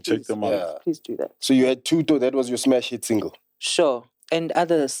also check them out. Yeah. Please do that. So you had Tuto. That was your smash hit single. Sure, and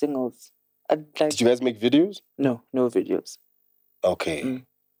other singles. Did you guys make videos? No videos. Okay.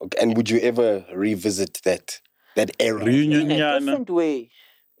 Okay. And would you ever revisit that era? Reunion. In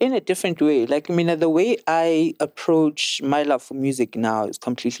a different way. Like, the way I approach my love for music now is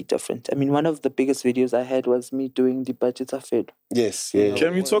completely different. One of the biggest videos I had was me doing the Budget Affair. Yes, yeah.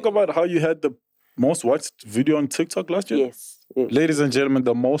 Can we talk about how you had the most watched video on TikTok last year? Yes. Ladies and gentlemen,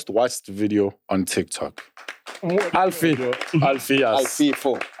 the most watched video on TikTok. ALPHI.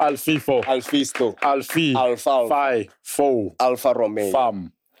 ALPHI. ALPHI. Alpha Phi. Fo. Alpha Romeo.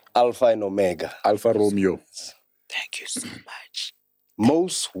 Fam. Alpha and Omega. Alpha Romeo. Thank you so much.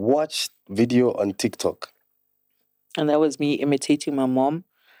 Most watched video on TikTok. And that was me imitating my mom.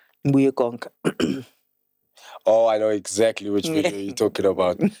 Mbuye konka. Oh, I know exactly which video you're talking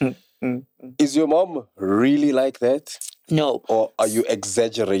about. Is your mom really like that? No. Or are you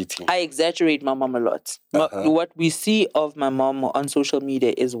exaggerating? I exaggerate my mom a lot. What we see of my mom on social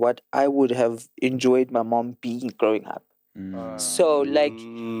media is what I would have enjoyed my mom being growing up. So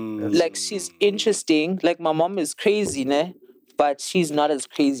like she's interesting. Like my mom is crazy, ne? But she's not as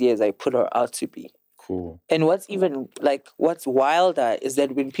crazy as I put her out to be. Cool. And what's wilder is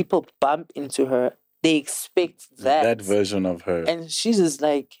that when people bump into her, they expect That version of her. And she's just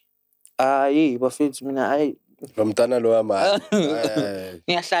like, yeah, but Mntana lo ama.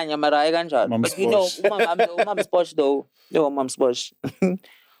 Ngiyahlanya mara hayi kanjalo. Mom's But you know, mom's posh though. Yo, mom's posh.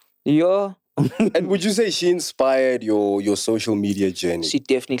 Yo. And would you say she inspired your social media journey? She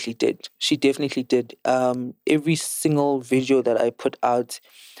definitely did. She definitely did. Every single video that I put out,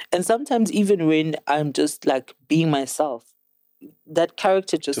 and sometimes even when I'm just like being myself, that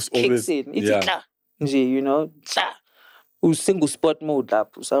character just kicks always, in. It's yeah. you know, who's single spot mode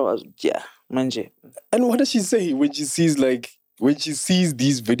lapho. So I was, yeah, manje. And what does she say when she sees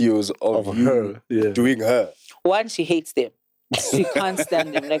these videos of her doing her? One, she hates them. She can't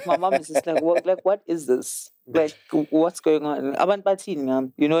stand them. Like my mom is just like, what is this? Like, what's going on?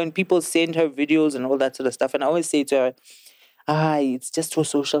 You know, and people send her videos and all that sort of stuff. And I always say to her, it's just for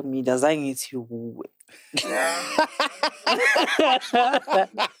social media. Zangithi wuwe.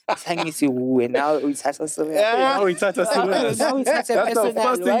 Zangithi wuwe. Now it's has us. Now it's at us. That's the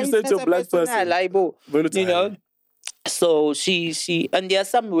first thing you said to a black person. You know. So she and there are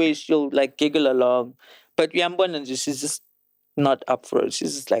some ways she'll like giggle along, but she's just not up for it.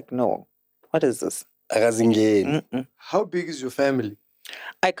 She's just like, no, what is this? How big is your family?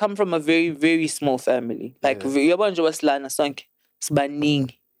 I come from a very, very small family. Like, compared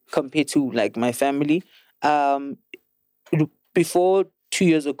to like my family. Before 2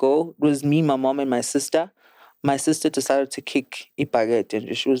 years ago, it was me, my mom, and my sister. My sister decided to kick Ipaget,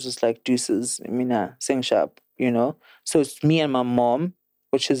 and she was just like, deuces, Mina, sing sharp, you know? So it's me and my mom,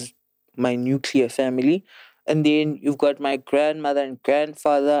 which is my nuclear family. And then you've got my grandmother and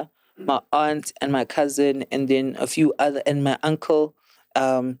grandfather, my aunt and my cousin, and then a few other, and my uncle,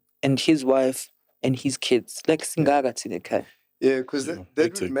 and his wife and his kids. Like Singaga Tineka. Yeah, because that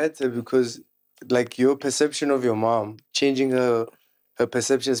would matter because like your perception of your mom, changing her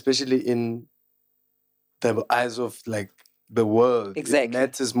perception, especially in the eyes of like the world. Exactly. It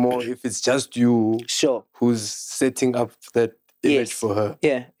matters more if it's just you who's setting up that image for her.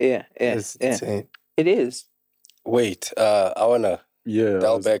 Yeah. That's insane. It is. Wait, I wanna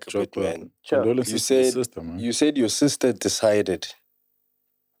dial back a bit, man. Condolences to your sister, man. You said your sister decided.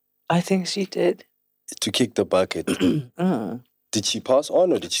 I think she did. To kick the bucket. Did she pass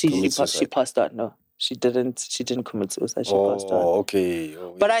on or did she commit suicide? She passed out, no. She didn't commit suicide. She passed on. Okay.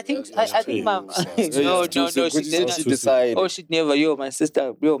 But I think my she didn't. She decided. Oh, she never. My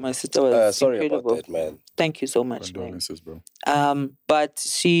sister was sorry incredible. about that, man. Thank you so much, Condolences, bro. But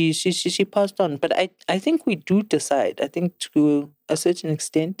she passed on. But I think we do decide. I think to a certain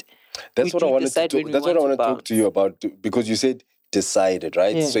extent. That's what I wanted to talk. That's what I want to talk to you about because you said decided,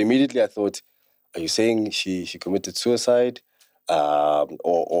 right? Yeah. So immediately I thought, are you saying she committed suicide?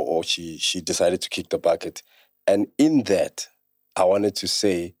 Or she decided to kick the bucket. And in that, I wanted to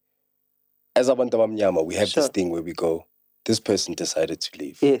say, as Abantu Bamnyama, we have this thing where we go, this person decided to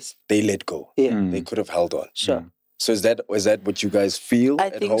leave. Yes. They let go. Yeah. They could have held on. Sure. So is that what you guys feel I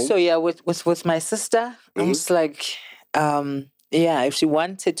at think home? so, yeah. With my sister, I'm just like, if she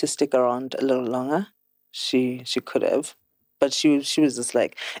wanted to stick around a little longer, she could have. But she was just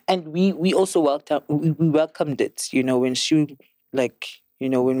like, and we also welcomed it, you know, when she, like, you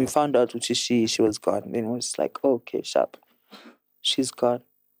know, when we found out which she was gone, then it was like, oh, okay, sharp. She's gone.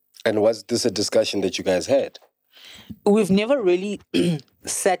 And was this a discussion that you guys had? We've never really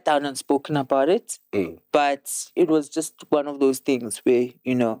sat down and spoken about it, but it was just one of those things where,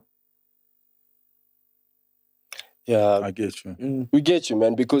 you know. Yeah, I get you. We get you,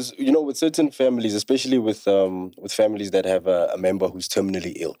 man, because, you know, with certain families, especially with families that have a member who's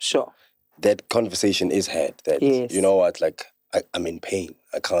terminally ill, that conversation is had. That, you know what, like, I'm in pain.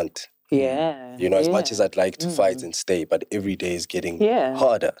 I can't. Yeah. You know, as much as I'd like to fight and stay, but every day is getting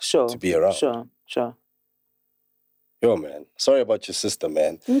harder to be around. Sure. Yo, man, sorry about your sister,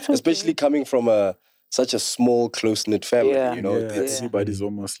 man. Especially coming from such a small, close-knit family, you know. Everybody's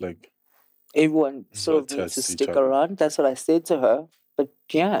almost like... Everyone sort of needs to stick around. That's what I said to her. But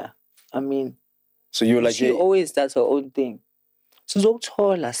yeah, I mean... So you were like... She always does her own thing.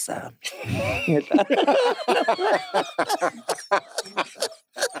 Sizokuthola Sam.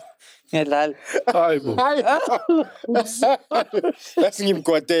 Ngiyadlala. Hayi bo. That's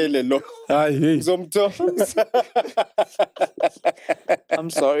ngimkwatele lo. Hayi hey. Zomto. I'm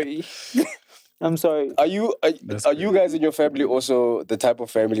sorry. I'm sorry. Are you guys in your family also the type of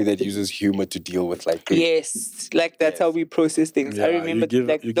family that uses humor to deal with like grief? Yes, like that's how we process things. I remember you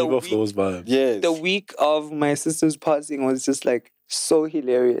like give the off week, those vibes. Yes. the week of my sister's passing was just like so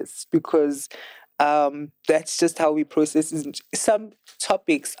hilarious because that's just how we process it. Some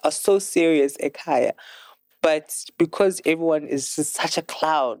topics are so serious, Ekaya, but because everyone is just such a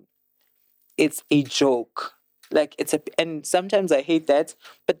clown, it's a joke. Like and sometimes I hate that,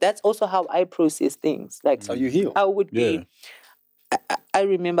 but that's also how I process things. Like How you heal. I would be. I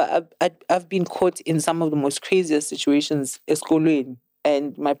remember I've been caught in some of the most craziest situations eskolweni,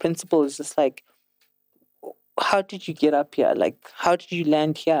 and my principal is just like, "How did you get up here? Like, how did you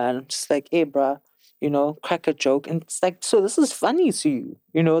land here?" And I'm just like, "Hey, bruh, crack a joke." And it's like, "So this is funny to you?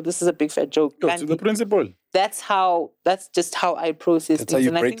 This is a big fat joke." Yo, to the principal. That's just how I process That's things. how you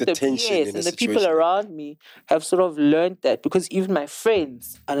and break I think the tension in a and the people situation. around me have sort of learned that because even my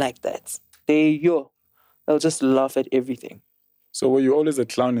friends are like that. They'll just laugh at everything. So were you always a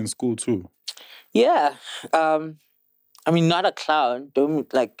clown in school too? Yeah. I mean, not a clown. Don't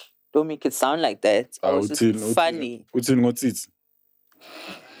make it sound like that. I was just funny. What's it?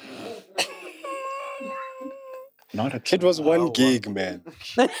 Not a clown. It was one gig, man.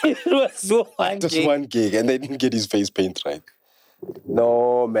 It was one Just gig. one gig, and they didn't get his face paint right.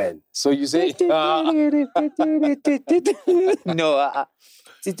 No, man. So you say, No,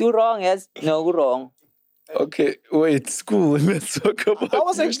 did you wrong? Yes, no, wrong. Okay, wait, school. Let's talk about. I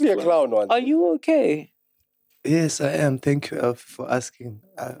was actually a clown once. Are you okay? Yes, I am. Thank you for asking.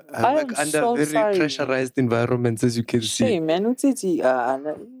 I I work am under so very sorry. pressurized environments, as you can see. Shame, man.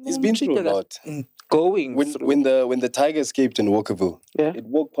 He's been through a lot. Going through. When the tiger escaped in Walkerville, Yeah. it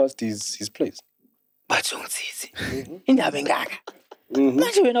walked past his place. Indaba engaka.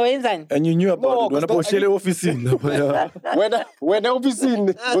 Manje wena wenzani? And you knew about No, it when I 'cause posted office in. When obviously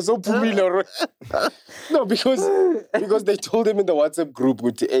was so pumile. No, because they told him in the WhatsApp group,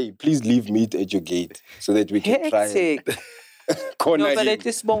 "Hey, please leave meat at your gate so that we can try and Hectic. corner No, but him." at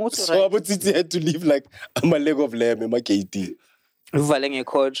this moment, So Abutiti had to leave like I'm a leg of lamb in my gate. uvale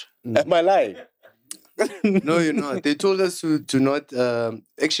ngecoach. Am I lying? No, you're not. They told us to not.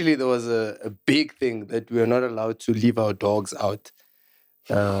 Actually, there was a big thing that we are not allowed to leave our dogs out.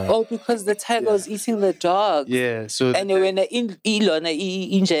 Oh, because the tiger was eating the dog. Yeah, so And when ilona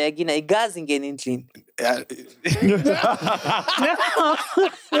inja yakina igazi ingena endlini.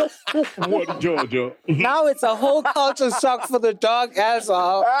 What, Jojo? Now it's a whole culture shock for the dog as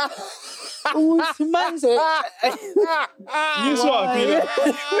well. Manje. You swap, Peter.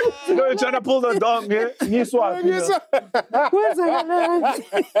 You're trying to pull the dog here. You swap, Peter.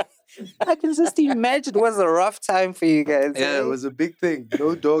 I can just imagine it was a rough time for you guys. yeah, eh? it was a big thing.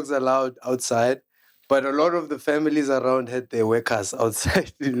 No dogs allowed outside, but a lot of the families around had their workers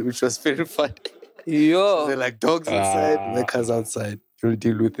outside, which was very fun. Yo. They're like dogs inside, workers outside. You'll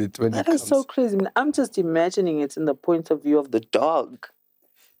deal with it when it That comes. is so crazy. I'm just imagining it in the point of view of the dog.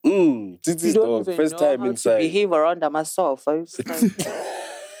 Titi's You don't dog, even first know time how to inside. behave around myself. I was like,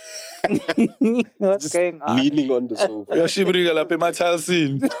 what's going on? Leaning on the sofa. You're shivering up in my child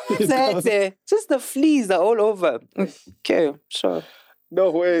scene. Just the fleas are all over. Okay, sure.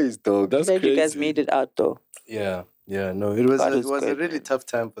 No ways, dog. That's Glad you guys crazy. made it out though. Yeah, no, it was God it is was a good, really man. tough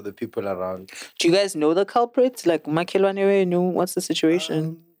time for the people around. Do you guys know the culprits? Like Makelwane knew what's the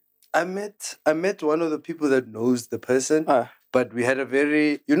situation? I met one of the people that knows the person, but we had a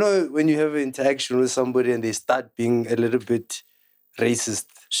very when you have an interaction with somebody and they start being a little bit racist.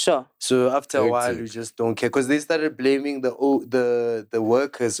 Sure. So after a while, Hectic. you just don't care because they started blaming the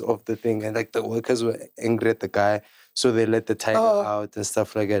workers of the thing, and like the workers were angry at the guy, so they let the tiger out and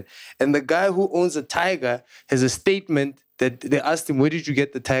stuff like that. And the guy who owns the tiger has a statement that they asked him, "Where did you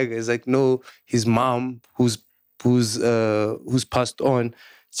get the tiger?" He's like, "No, his mom, who's passed on,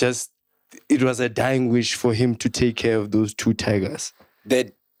 just it was a dying wish for him to take care of those two tigers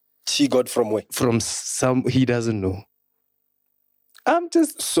That she got from where? from some he doesn't know." I'm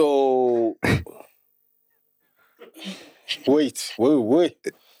just So wait.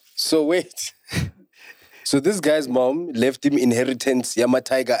 So wait. So this guy's mom left him inheritance Yama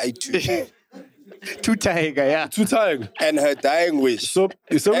Tiger I2 Two tiger, yeah. Too tired. and her dying wish. So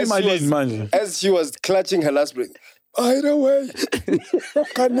As my she was- lead, man. As she was clutching her last breath. By the way,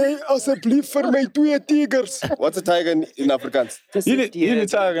 can I alsjeblieft vir my twee tigers? What's a tiger in Afrikaans? You need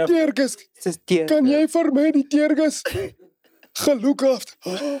tiger. Tigers. just dear. Kan jy vir my die tigers? Look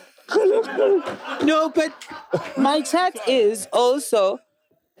after. No, but my chat is also,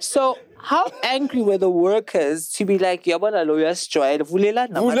 so how angry were the workers to be like, yabona lo uyasijwayela, vulela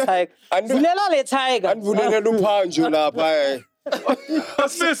nama-tiger. Vulela le tiger. Anvulela uphanjo lapha.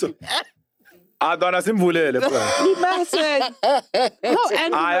 Asifiso. Adona simvulele bro. Imagine. How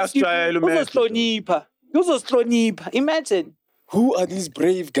angry was you? Uzohlonipha. Imagine. Who are these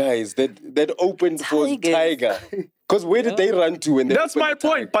brave guys that opened for Tiger? Because where did they run to when they That's my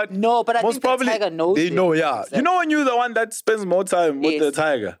point, but no, but I most think probably the tiger knows they them. know, yeah. Exactly. You know when you're the one that spends more time with the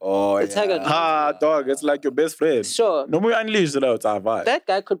tiger? Oh, The tiger knows them. Dog, it's like your best friend. Sure. No more unleashed it out, vibe. That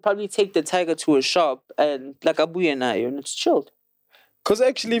guy could probably take the tiger to a shop and like Abuya and it's chilled. Because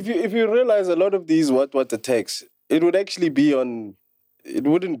actually, if you realize a lot of these what attacks, it would actually be on. It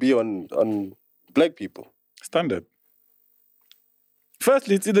wouldn't be on black people. Standard.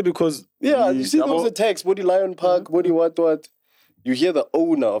 Firstly, it's either because you see those attacks, Body Lion Park, Body what. You hear the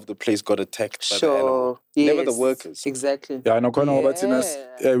owner of the place got attacked by the animal. Never the workers. Exactly. Yeah, no, we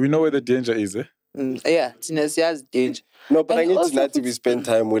know where the danger is, eh? Yeah, Tinas has danger. No, but I need to not to be spend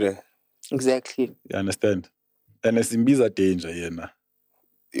time with her. Exactly. You understand? And it's in Biza danger, yeah, nah.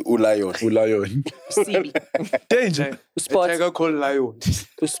 Ulayon. CB. Danger. Sport. A tiger called lion.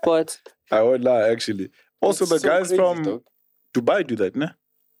 To sport. I won't lie, actually. Also, It's the so guys crazy, from dog. Dubai do that, nah?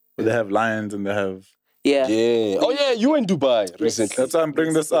 Where they have lions and they have... Yeah. Yeah. Oh, yeah, you were in Dubai recently. That's why I'm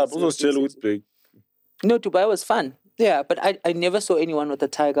bringing this up. Also, chill with break. No, Dubai was fun. Yeah, but I never saw anyone with a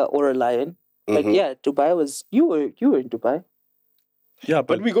tiger or a lion. But yeah, Dubai was... You were in Dubai. Yeah,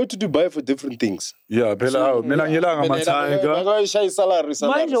 But we go to Dubai for different things. Yeah, Bella, Mina ngilanga ama-tiger.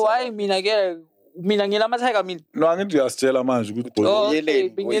 Manje why mina ngila ama-tiger mina? No, angithi uyasitshela manje ukuthi Oh, okay.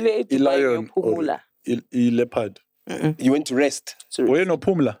 Bingele eDubai i-lion or ngiyophumula. i-leopard. You went to rest. Wena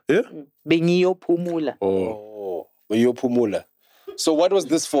nophumula, yeah? Bengiyophumula. Oh, Pumula. So what was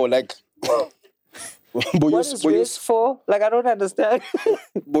this for? Like, What is this for? Like, I don't understand.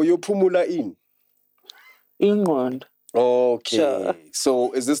 Boyo Pumula in. England. Okay. Sure.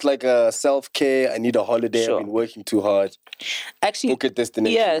 So is this like a self-care? I need a holiday. Sure. I've been working too hard. Actually, Book a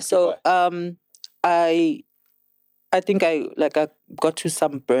destination. yeah. So I think I got to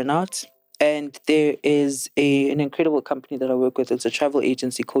some burnout, and there is an incredible company that I work with. It's a travel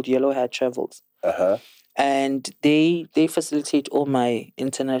agency called Yellow Hat Travels, and they facilitate all my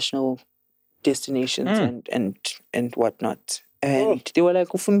international destinations and whatnot. And they were like,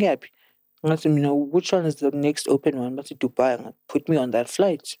 "Ufungaphi?" I said, which one is the next open one? I said, Dubai. Put me on that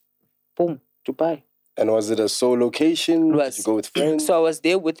flight. Boom, Dubai. And was it a solo location? Did you go with friends? So I was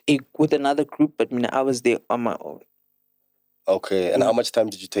there with another group, but I was there on my own. Okay. And how much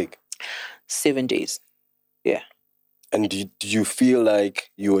time did you take? 7 days. Yeah. And did you feel like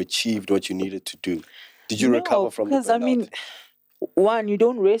you achieved what you needed to do? Did you recover from the burnout? One, you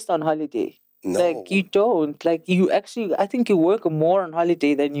don't rest on holiday. No. Like, you don't. Like, you actually, I think you work more on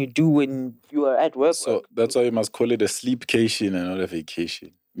holiday than you do when you are at work. So that's why you must call it a sleepcation and not a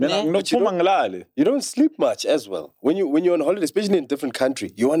vacation. Yeah. You don't sleep much as well. When you're on holiday, especially in a different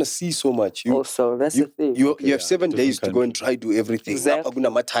country, you want to see so much. Also, that's the thing. You have 7 days to go and try do everything. Exactly.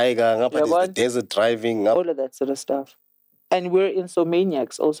 There's the desert driving. All of that sort of stuff. And we're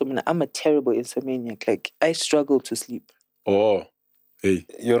insomniacs also. I'm a terrible insomniac. Like, I struggle to sleep. Oh, hey.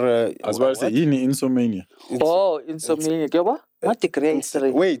 You're a... As well as insomnia. Insomniac. Yeah, what?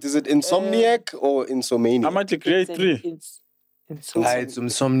 Wait, is it insomniac or insomnia? I'm at the grade 3. It's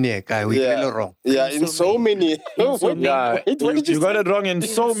insomniac. We get it wrong. Yeah, in so many. Yeah, you got it wrong in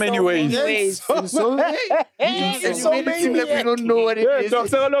so many ways. In so many ways. We don't know what it is.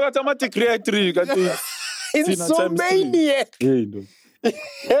 Insomniac.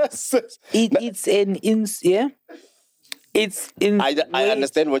 Yes. It's an It's in. I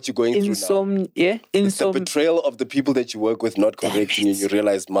understand what you're going through now. It's the betrayal of the people that you work with not correcting you. You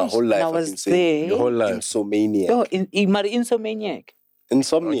realize my whole life I've been saying your whole life. Insomniac. Oh, insomniac.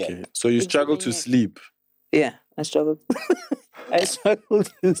 Insomnia. Okay. So you struggle to sleep. Yeah, I struggle. I struggle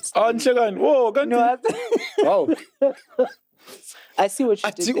to sleep. Whoa, no, wow. I see what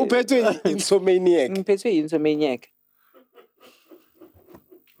you did. Insomniac. Insomniac.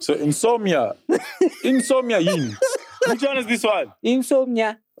 So insomnia. Insomnia yin. Which one is this one?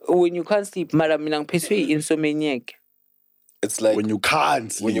 Insomnia. When you can't sleep. Insomniac. It's like when you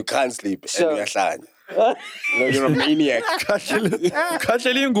can't sleep. When you can't sleep. Sure. And you're a maniac.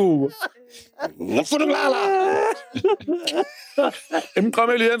 Kahleli ingubo. Ngifuna ukulala.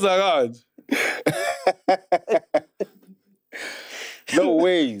 Imqameli yenza kanje. No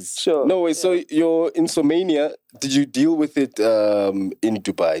ways. Sure. No way. So your insomnia, did you deal with it in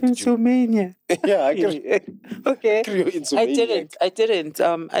Dubai? Did you? Insomnia. Yeah, I can. Okay. Your insomnia. I didn't.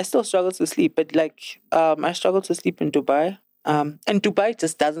 I still struggle to sleep, but like, I struggle to sleep in Dubai. And Dubai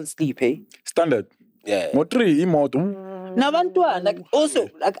just doesn't sleep, hey? Standard. Yeah. Motri, imoto. Nabantwana, like also,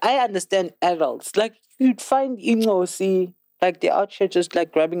 like I understand adults. Like you'd find see, like they're out here just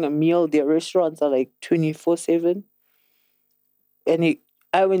like grabbing a meal. Their restaurants are like 24/7. And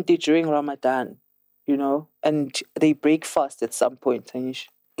I went there during Ramadan, and they break fast at some point, Tanish.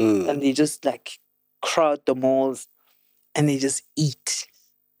 And they just like crowd the malls and they just eat.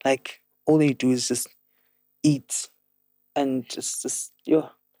 Like all they do is just eat and just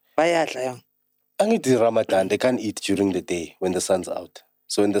bayadla. Angithi Ramadan, they can't eat during the day when the sun's out.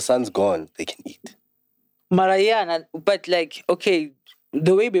 So when the sun's gone, they can eat. Marayana, but like, okay,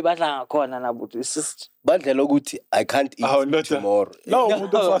 the way bebadla ngakhona it's just Badlela ukuthi I can't eat tomorrow. No,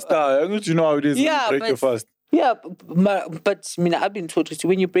 faster. I need to know how it is when you break your fast. Yeah, but I've been told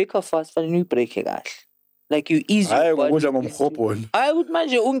when you break a fast, you break it. Like you ease your body. I would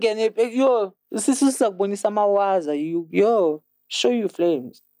imagine show you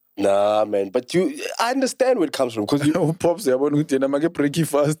flames. Nah, man, but I understand where it comes from because you pops break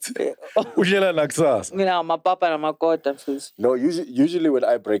fast. My papa and my god. No, usually when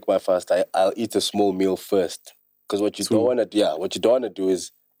I break my fast, I'll eat a small meal first. Because what you don't want to do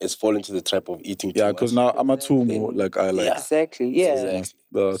is fall into the trap of eating too much. Because now I'm a too more like I like. Exactly, yeah.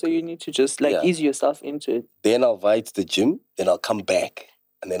 Exactly. So you need to just ease yourself into it. Then I'll vibe to the gym, then I'll come back,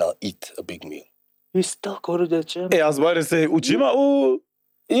 and then I'll eat a big meal. You still go to the gym? Hey, I was about to say, Uchima, oh.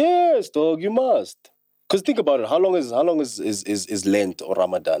 Yes, dog, you must. Because think about it, how long is Lent or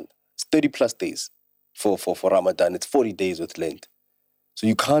Ramadan? It's 30 plus days for Ramadan. It's 40 days with Lent. So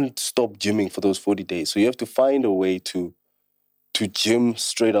you can't stop gymming for those 40 days. So you have to find a way to gym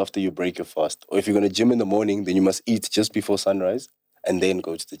straight after you break your fast. Or if you're going to gym in the morning, then you must eat just before sunrise and then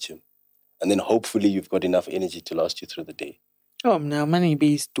go to the gym. And then hopefully you've got enough energy to last you through the day. Oh, now money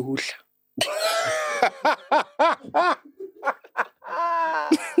be stool.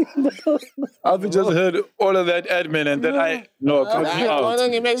 I've just heard all of that admin and then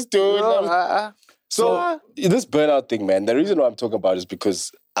So this burnout thing, man, the reason why I'm talking about it is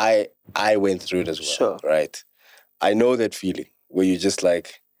because I went through it as well. Sure. Right? I know that feeling where you're just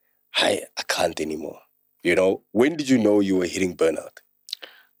like, I can't anymore. When did you know you were hitting burnout?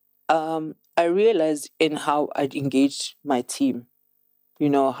 I realized in how I'd engaged my team,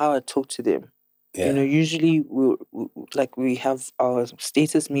 how I talk to them. Yeah. Usually we have our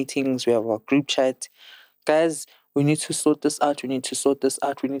status meetings, we have our group chat. Guys, we need to sort this out, we need to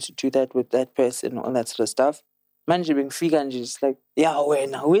do that with that person, all that sort of stuff. Manje bengifika and just like,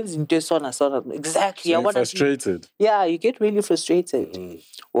 when's into sona? Exactly. So you're frustrated. Yeah, you get really frustrated. Mm-hmm.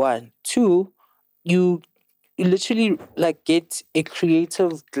 1. 2, you literally like get a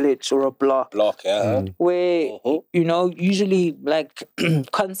creative glitch or a block. Yeah. Where usually like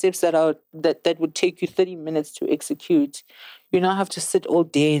concepts that would take you 30 minutes to execute, you now have to sit all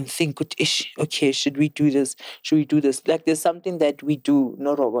day and think, okay, should we do this? Like there's something that we do,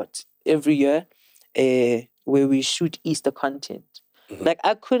 no robot, every year, where we shoot Easter content. Mm-hmm. Like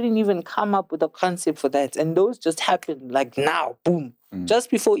I couldn't even come up with a concept for that, and those just happen like now, boom. Mm-hmm. Just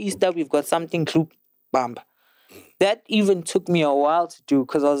before Easter, we've got something, bam. That even took me a while to do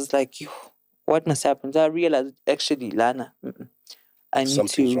because I was like, what must happen? So I realized, actually, Lana, I need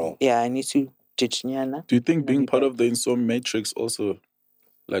something's wrong. Yeah, I need to ditch Nyana. Do you think being part of the Insom Matrix also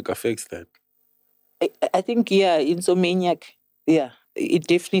like affects that? I think, Insomaniac, it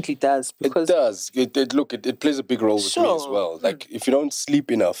definitely does. Because it does. It plays a big role with me as well. Like if you don't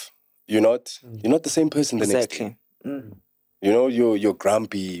sleep enough, you're not the same person the next day. Mm. You're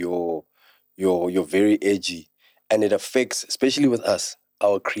grumpy, you're very edgy, and it affects, especially with us,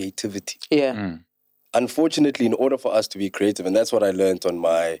 our creativity. Yeah. Mm. Unfortunately, in order for us to be creative, and that's what I learned on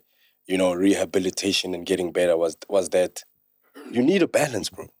my, rehabilitation and getting better was that you need a balance,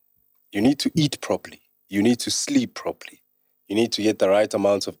 bro. You need to eat properly. You need to sleep properly. You need to get the right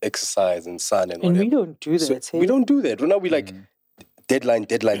amounts of exercise and sun and whatever. We don't do that. We don't do that. Right now we like deadline,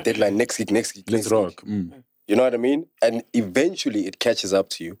 next week. Let's rock. Mm. You know what I mean? And eventually it catches up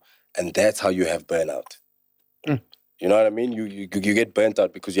to you. And that's how you have burnout. Mm. You know what I mean? You get burnt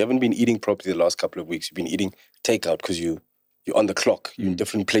out because you haven't been eating properly the last couple of weeks. You've been eating takeout because you're on the clock. You're in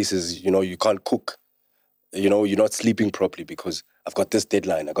different places. You can't cook. You're not sleeping properly because I've got this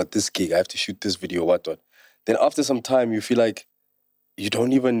deadline. I got this gig. I have to shoot this video, what. Then after some time, you feel like you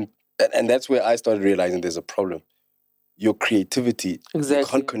don't even... And that's where I started realizing there's a problem. your creativity. Exactly. You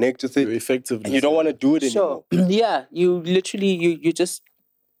can't connect with it. Your effectiveness. And you don't want to do it anymore. Sure. Yeah, you literally you just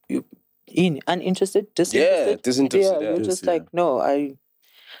uninterested, disinterested. Yeah, disinterested. Yeah, you're Yeah. just like, no, I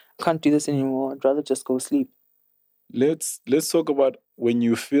can't do this anymore. I'd rather just go sleep. Let's talk about when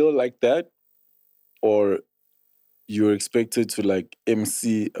you feel like that, or you're expected to like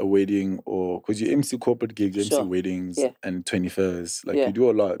MC a wedding, or because you MC corporate gigs, MC Sure. weddings Yeah. and 21st, like Yeah. you do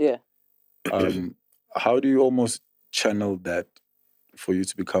a lot. Yeah. How do you almost channel that for you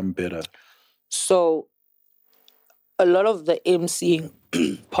to become better? So a lot of the emceeing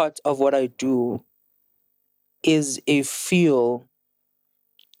part of what I do is a feel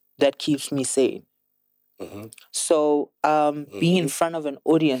that keeps me sane. So being in front of an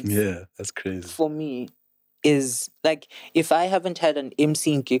audience Yeah, that's crazy. for me is like, if I haven't had an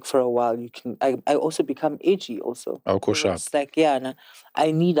emceeing gig for a while, I also become edgy also. I'll go sharp. It's like, yeah,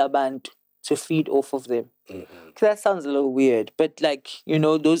 I need a band to feed off of them. That sounds a little weird, but like,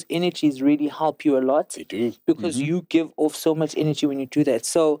 those energies really help you a lot. They do. Because you give off so much energy when you do that.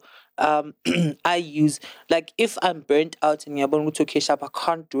 So I use, like, if I'm burnt out and I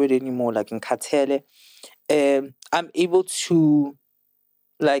can't do it anymore, like in Katele, I'm able to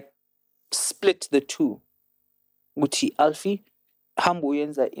like split the two. Uthi ALPHI, hambo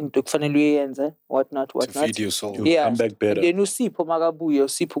yenza into kufanele uyenze, whatnot. To feed your soul. You'll come back better. And then uSipho makabuya,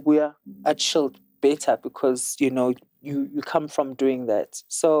 uSipho buya chilled better because you come from doing that.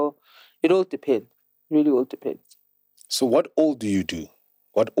 So it all depends. Really all depends. So what all do you do?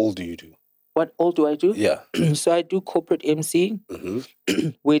 What all do you do? What all do I do? Yeah. So I do corporate MC,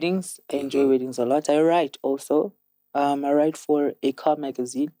 weddings. I enjoy weddings a lot. I write also. I write for a car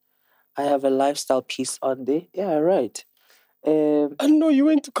magazine. I have a lifestyle piece on there. Yeah, I write. I didn't know you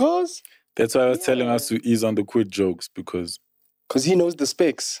went to cars. That's why I was telling us to ease on the quid jokes, because he knows the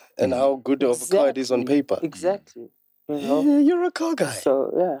specs and how good of a car it is on paper. Exactly. Yeah, you're a car guy.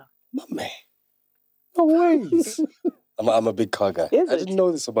 So, yeah. My man. No ways. I'm a big car guy. Is I didn't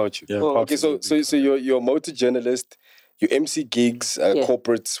know this about you. Yeah, Okay, so you're a motor journalist. You MC gigs,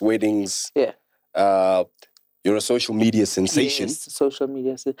 corporates, weddings. Yeah. You're a social media sensation. Yes, social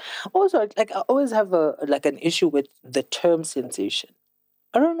media. Also, like, I always have an issue with the term sensation.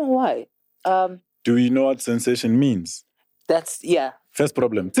 I don't know why. do you know what sensation means? That's, yeah. First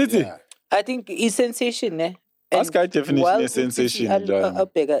problem. Titi. Yeah. I think it's sensation, eh? Ask our definition While of sensation. I'll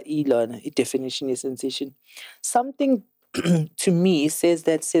beg a definition of sensation. Something to me says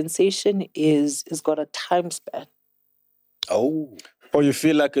that sensation is got a time span. Oh. Or you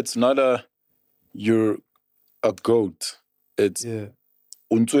feel like it's not you're a goat. It's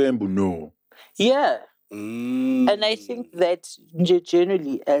untuembu no. Yeah. And I think that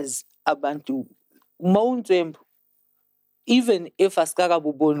generally as abantu, even if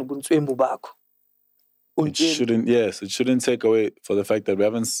askakabuboni buntuembu bakho, It shouldn't take away for the fact that we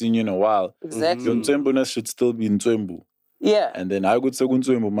haven't seen you in a while. Exactly. Your ntwembuness should still be ntwembu. Yeah. And then I would say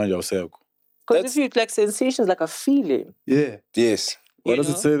ntwembu manje awusekho. Because if you like sensation is like a feeling. Yeah. Yes. What does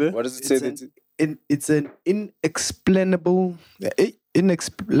it say there? What does it say there? It's an inexplainable,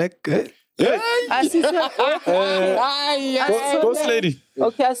 Ghost lady.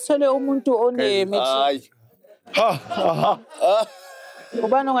 Okay, asithole umuntu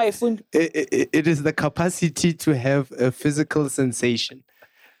It is the capacity to have a physical sensation,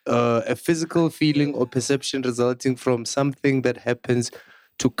 a physical feeling or perception resulting from something that happens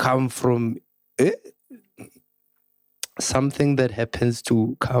to come from something that happens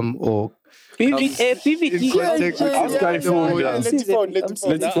to come or in contact with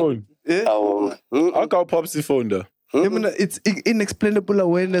Let it phone. I'll call Popsy phone there. It's inexplainable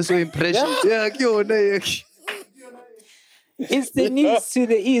awareness or impression. Yeah, it's the knees to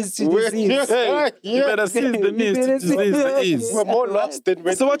the ears to the ears. You better seize the knees to seize the ears. We're more lost than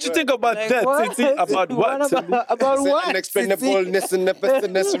when So what you think about Like that, what? Titi? About what? About what? Unexplainableness and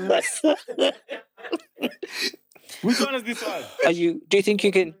nepothness. Which one is this one? Do you think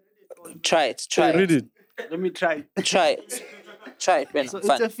you can try it? Read it. Let me try. Try it. Try it, man. So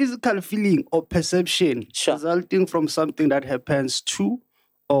Fun. it's a physical feeling or perception Sure. resulting from something that happens to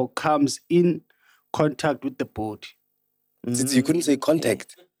or comes in contact with the body. You couldn't say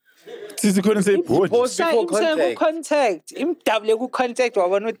contact. Titi couldn't say body. Pause before contact. Contact. Contact.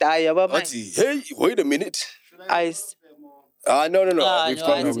 Hey, wait a minute. No. Ah, We've no,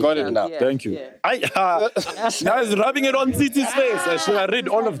 got, I we've see got it now. now. Yeah, Thank you. yeah. Now he's rubbing it on Titi's face. I should have read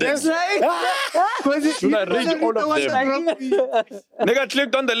all of them. Should I read all of them? Nigga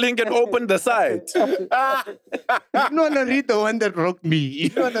clicked on the link and opened the site. You don't want to read the one that rocked me. You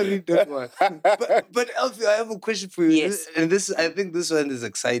don't want to read that one. But Alfie, I have a question for you. Yes. I think this one is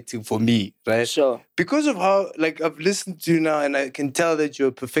exciting for me, right? Sure. Because of how, like, I've listened to you now, and I can tell that you're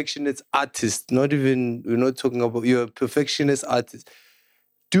a perfectionist artist. We're not talking about, you're a perfectionist artist.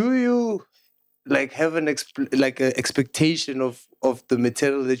 Do you, like, have an expectation of the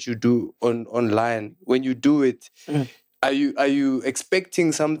material that you do online when you do it? Are you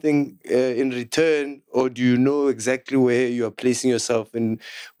expecting something in return, or do you know exactly where you are placing yourself in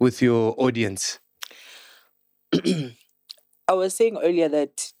with your audience? I was saying earlier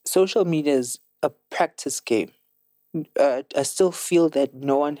that social media is a practice game. I still feel that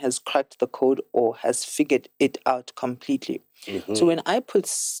no one has cracked the code or has figured it out completely. So when I put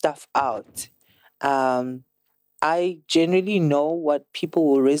stuff out, I generally know what people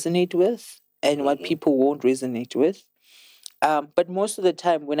will resonate with and what people won't resonate with. But most of the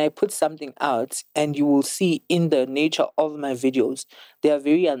time, when I put something out, and you will see in the nature of my videos, they are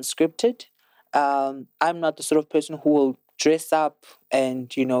very unscripted. I'm not the sort of person who will dress up and,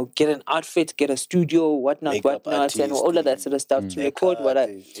 get an outfit, get a studio, whatnot, Makeup and artist, all of that sort of stuff to record what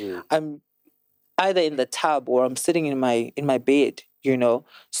I'm either in the tub or I'm sitting in my bed,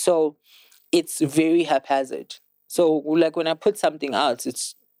 So it's very haphazard. So like when I put something out,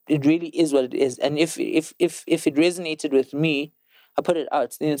 it really is what it is. And if it resonated with me, I put it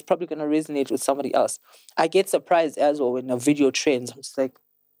out, then it's probably gonna resonate with somebody else. I get surprised as well when a video trends. I'm just like,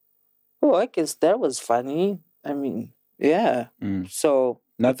 oh, I guess that was funny. I mean, yeah. So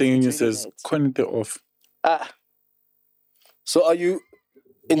Nothing in you it's really says, nice. "Turn it off." So are you,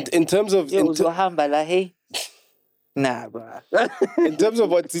 in terms of... Yo, uzohamba la, hey? Nah, bro. In terms of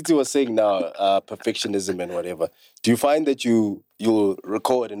what Titi was saying now, perfectionism and whatever, do you find that you'll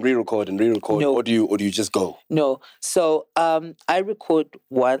record and re-record and re-record, No. or do you just go? No. So I record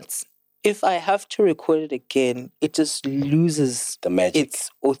once. If I have to record it again, it just loses The magic. its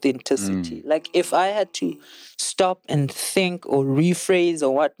authenticity. Like if I had to stop and think or rephrase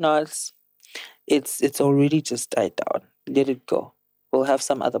or whatnot, it's already just died down. Let it go. We'll have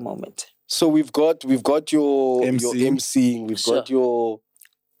some other moment. So we've got your MC. emceeing, we've got your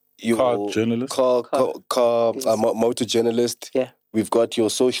Car journalist. motor journalist. Yeah. We've got your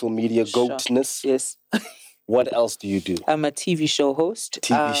social media Sure. goatness. Yes. What else do you do? I'm a TV show host.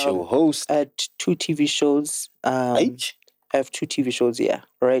 TV show host. I had 2 TV shows. H? I have 2 TV shows,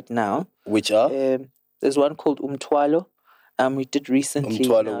 right now. Which are? There's one called Umthwalo. We did recently.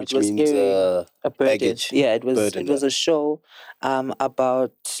 Umthwalo, now. which It was means airing a burden. baggage. Yeah, it was. Burden, It was a show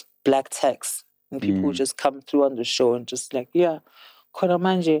about black tax, and people would just come through on the show and just like, yeah, khona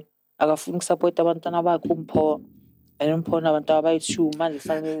manje akafuna ukusupport abantwana bakhe umpho, and umpho nabantu abayi-2 manje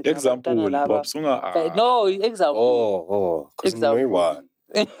fanele Example, abantwana laba- Pops. No, example. Because Example.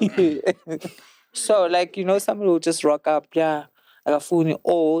 So, like, somebody will just rock up, yeah, akafuni,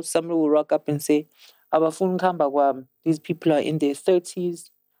 or somebody will rock up and say, abafuni ukuhamba kwami. These people are in their 30s,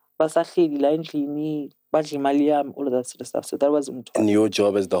 basahleli la endlini, badla imali yami, all of that sort of stuff. So that was Umthwalo. And your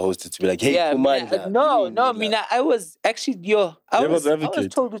job as the host is to be like, hey, Yeah, Kumandla. Mina, I was actually, I was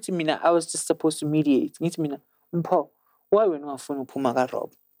advocate. told to Mina, I was just supposed to mediate. Ngithi mina, Mpho, why wena ungafuni ukuphuma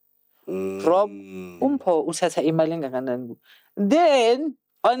ka-Rob? Rob, Mpho uthatha imali engakanani? Then,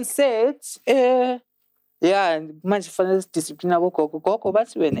 on set, yeah, manje fanele sidiscipline abogogo. Gogo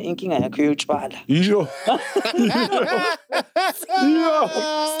bathi wena inkinga yakho yotshwala. Yo.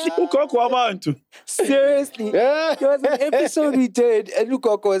 Ugogo wabantu. Seriously. There was an episode we did, and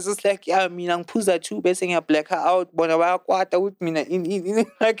Ugogo was just like, yeah, mina ngiphuza 2 bese ngiyablack her out. Bona bayakwata with mina in.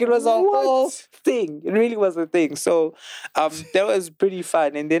 Like it was a whole thing. It really was a thing. So that was pretty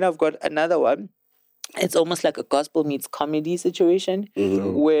fun. And then I've got another one. It's almost like a gospel meets comedy situation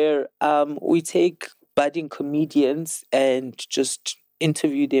where we take budding comedians and just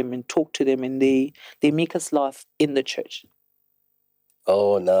interview them and talk to them, and they make us laugh in the church.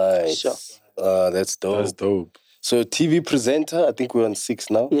 Oh, nice. Sure. That's dope. That's dope. So TV presenter, I think we're on 6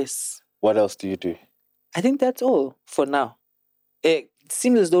 now. Yes. What else do you do? I think that's all for now. It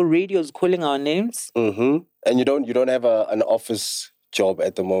seems as though radio is calling our names. And you don't have an office job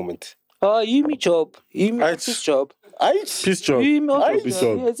at the moment. Oh, you me job. You me office job. Peace job. You me office Peace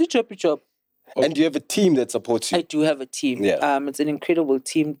job. job. Yeah, it's a job. And do you have a team that supports you? I do have a team. Yeah. It's an incredible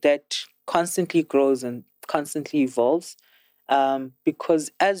team that constantly grows and constantly evolves.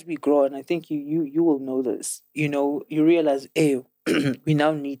 Because as we grow, and I think you will know this, you realize, hey, we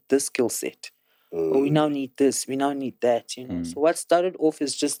now need this skill set. Oh, we now need this, we now need that, you know. So what started off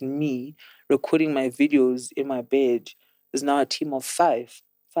as just me recording my videos in my bed is now a team of five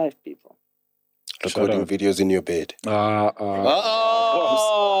people. Recording videos in your bed.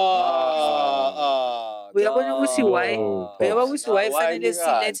 Uyabona ukuthi why? Uyabona ukuthi why fanele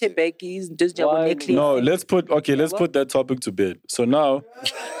silethe back izinto ezijabule clean. No, let's put that topic to bed. So now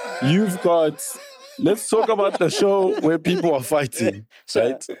let's talk about the show where people are fighting,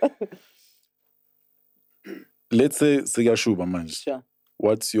 right? Let's say Sigashuba manje. Sure.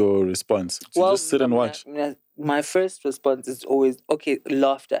 What's your response? Just sit and watch. My first response is always, okay,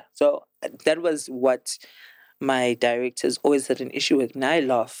 laughter. So that was what my directors always had an issue with. Now I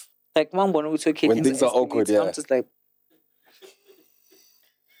laugh. Like, when things are awkward, yeah. I'm just like,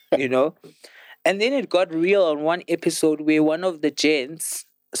 you know? And then it got real on one episode where one of the gents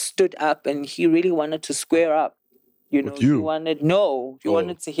stood up and he really wanted to square up. You know, he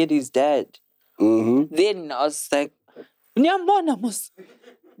wanted to hit his dad. Mm-hmm. Then I was like, Nyambona,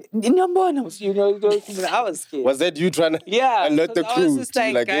 you know, I was scared. Was that you trying to alert the crew? Just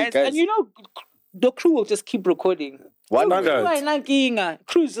like, guys, hey, guys. And you know, the crew will just keep recording.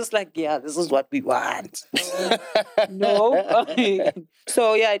 Crew's just like, yeah, this is what we want. No.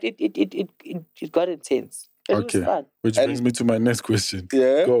 So yeah, it got intense. It was fun. Which brings me to my next question.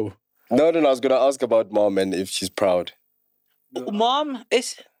 Yeah. Go. No, I was gonna ask about mom and if she's proud. Mom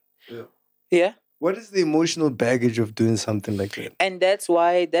is yeah. What is the emotional baggage of doing something like that? And that's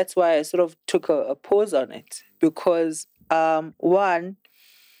why I sort of took a pause on it. Because one,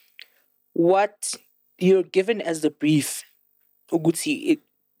 what you're given as the brief, Uguti,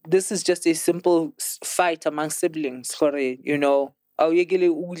 this is just a simple fight among siblings, you know,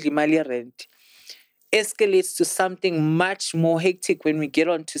 escalates to something much more hectic when we get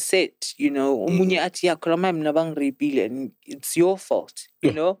onto set, you know. It's your fault,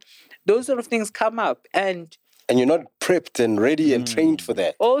 you know. Those sort of things come up, and you're not prepped and ready and trained for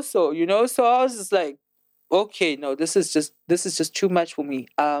that. Also, you know, so I was just like, okay, no, this is just too much for me.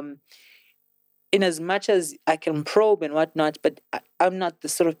 In as much as I can probe and whatnot, but I'm not the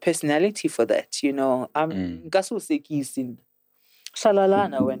sort of personality for that, you know. I'm when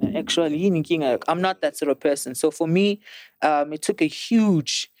actually I'm not that sort of person. So for me, it took a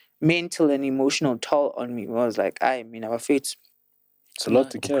huge mental and emotional toll on me. I was like, our fate. It's a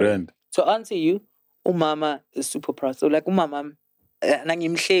lot to carry. So answer you, mama is super proud. So like mama,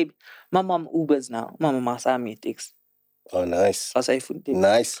 my mom Ubers now. Mama masami takes. Oh, nice.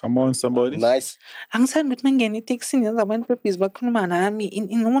 Nice. Come on, somebody. Nice. Ang san gut mangeni taxi ni zaman purpose bakhuluma nami in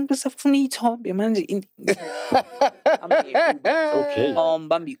umuntu safuna ithombe manje okay.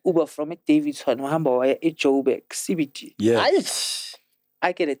 Bambi Uber from Daveyton wahamba waya eJoburg CBD. Yes.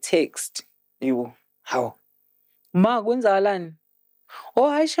 I get a text. You how? Ma kwenzalani? Oh,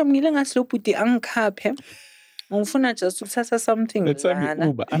 Aisha mngile ngathi lo bhuti angikhaphe. Ngifuna just ukuthatha something. Let's say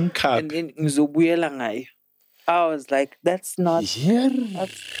Uber angikhaphe. And then ngizobuyela ngayo. I was like, that's not...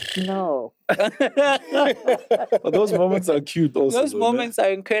 no. But those moments are cute also. Those moments are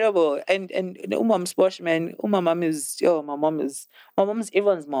incredible. And Umam's Bosch, man, my mom is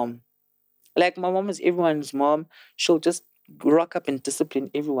everyone's mom. Like, my mom is everyone's mom. She'll just rock up and discipline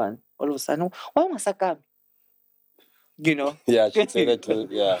everyone. All of a sudden, why must I come? You know? Yeah, she'd say that too,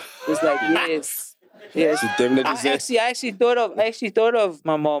 yeah. It's like, yes. Yes, she definitely I actually thought of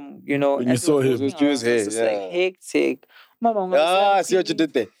my mom, you know. When you saw him, she was here. It's like hectic. My mom. I see what you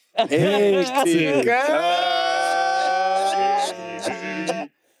did there. Hectic.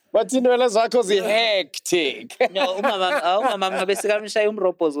 But you know, let's talk about hectic. No, my mom basically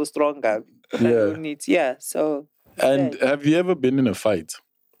was stronger. Yeah. So. And have you ever been in a fight?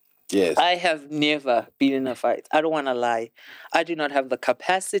 Yes. I have never been in a fight. I don't want to lie. I do not have the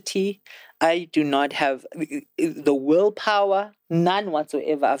capacity. I do not have the willpower. None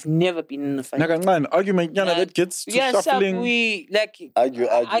whatsoever. I've never been in a fight. Argument, that gets to shuffling. We like argue.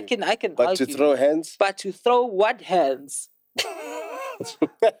 I can but argue. To throw hands? But to throw what hands?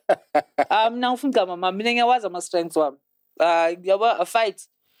 Now from Mama, I was a strength one. A fight.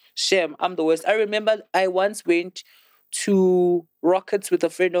 Shame. I'm the worst. I remember I once went to Rockets with a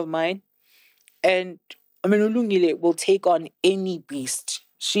friend of mine, and Ulungile will take on any beast.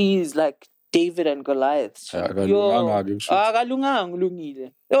 She's like David and Goliath. Took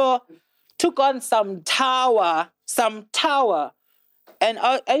on some tower. And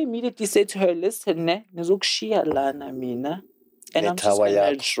I immediately said to her, listen, and I'm just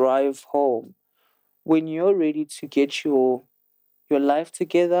gonna drive home. When you're ready to get your life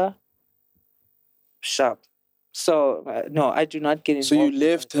together, sharp. So, no, I do not get involved. So you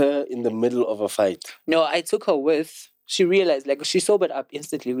left her in the middle of a fight? No, I took her with. She realized, like, she sobered up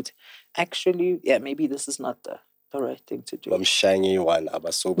instantly with, actually, yeah, maybe this is not the right thing to do. I'm shiny one,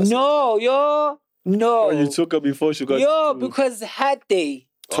 aber sober. No, yo. No. Oh, you took her before she got Yo, to because had they.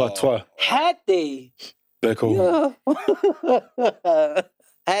 Twa. Had they. Back home. Yeah.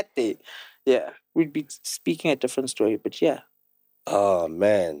 Had they. Yeah. We'd be speaking a different story, but yeah. Oh,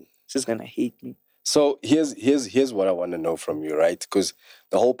 man. She's going to hate me. So here's what I want to know from you, right? Because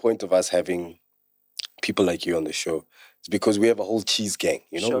the whole point of us having people like you on the show is because we have a whole cheese gang.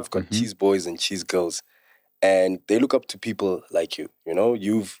 You know, Sure. we've got cheese boys and cheese girls, and they look up to people like you. You know,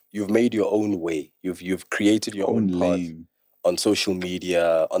 you've made your own way. You've created your own path lane. on social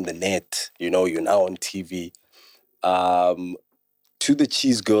media, on the net. You know, you're now on TV. To the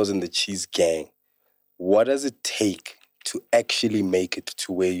cheese girls and the cheese gang, what does it take to actually make it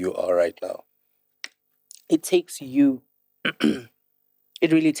to where you are right now? It takes you.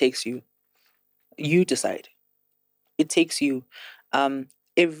 It really takes you. You decide. It takes you.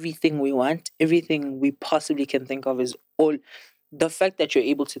 Everything we want, everything we possibly can think of is all. The fact that you're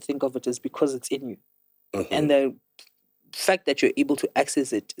able to think of it is because it's in you. Mm-hmm. And the fact that you're able to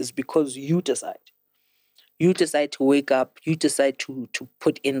access it is because you decide. You decide to wake up. You decide to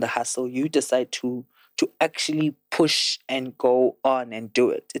put in the hustle. You decide to actually push and go on and do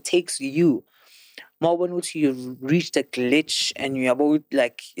it. It takes you. More when you've reached a glitch and you're about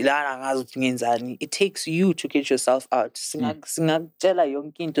like, it takes you to get yourself out.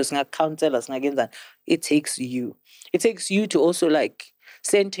 It takes you. It takes you to also like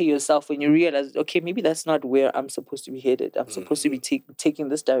center yourself when you realize, okay, maybe that's not where I'm supposed to be headed. I'm supposed to be taking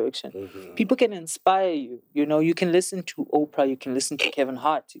this direction. Mm-hmm. People can inspire you. You know, you can listen to Oprah, you can listen to Kevin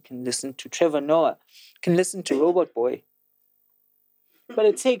Hart, you can listen to Trevor Noah, you can listen to Robot Boy. But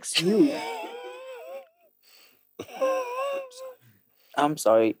it takes you. I'm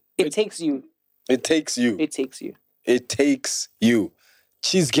sorry. It takes you. It takes you. It takes you. It takes you.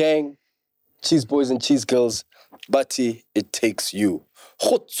 Cheese gang, cheese boys and cheese girls, Bati, it takes you.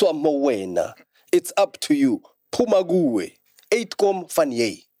 Khotswa Mowena, it's up to you. Pumaguwe, Eightkom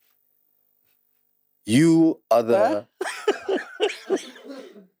Fanye. You are the...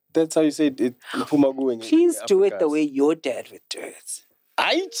 That's how you say it, Pumaguwe. Please do it the way your dad would do it.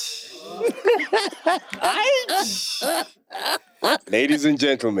 Aich. Aich. Ladies and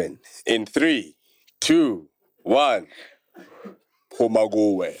gentlemen, in 3, 2, 1,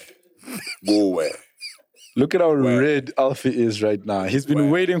 Pumaguwe. Go. Look at how red Alfie is right now. He's been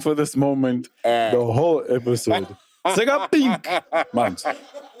waiting for this moment the whole episode. Sega pink. Man.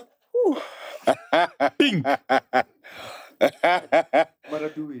 Pink.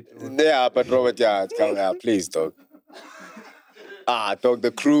 Yeah, but Robert, yeah, come here, please, dog. Dog,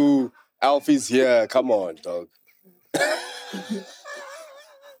 the crew, Alfie's here. Come on, dog.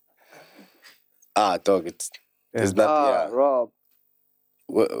 Dog, it's not, Rob.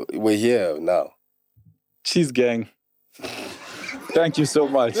 We're here now. Cheese gang. Thank you so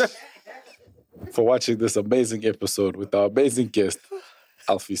much for watching this amazing episode with our amazing guest,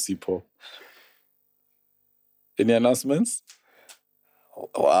 ALPHI SIPHO. Any announcements?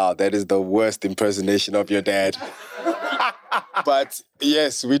 Wow, that is the worst impersonation of your dad. But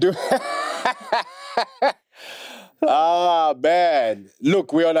yes, we do. Man.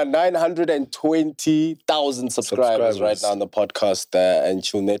 Look, we're on a 920,000 subscribers right now on the podcast and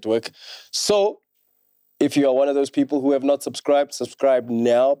Chill Network. So, if you are one of those people who have not subscribed, subscribe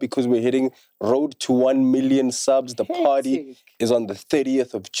now because we're hitting road to 1 million subs. The party is on the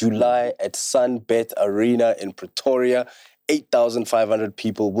 30th of July at SunBet Arena in Pretoria. 8,500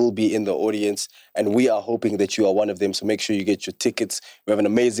 people will be in the audience, and we are hoping that you are one of them. So make sure you get your tickets. We have an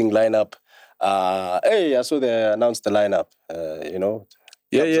amazing lineup. Hey, I saw they announced the lineup. You know,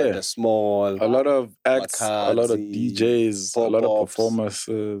 Yeah. Small, A lot of acts, a lot of Makazi, DJs, a lot of pop-ups.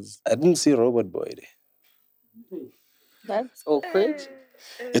 performances. I didn't see Robot Boy there. That's awkward.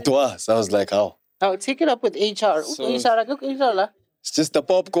 It was. I was like, how? I'll take it up with HR. So- HR. It's just the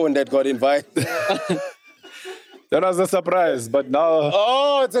popcorn that got invited. That was a surprise, but now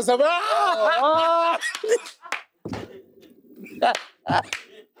Oh, it's a surprise!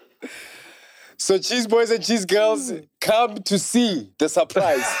 So cheese boys and cheese girls, come to see the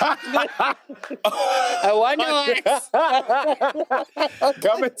surprise. I wonder what.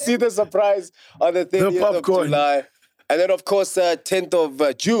 Come and see the surprise on the 30th of popcorn. July. And then, of course, 10th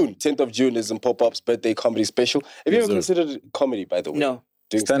of June. 10th of June is in Pop-Up's birthday comedy special. Have you ever considered comedy, by the way? No.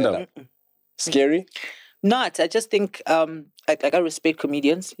 Doing stand-up. Scary? Not. I just think I respect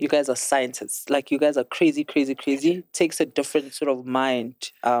comedians. You guys are scientists. Like, you guys are crazy. It takes a different sort of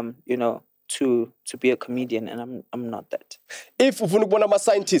mind, to be a comedian, and I'm not that. If ufuna ukubona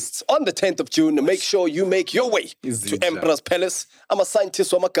ama-scientists on the 10th of June, make sure you make your way to Emperor's Palace. I'm a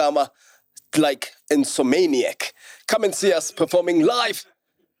scientist wamagama, like Insomaniac. Come and see us performing live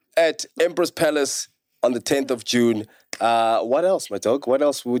at Emperor's Palace on the 10th of June. What else, my dog? What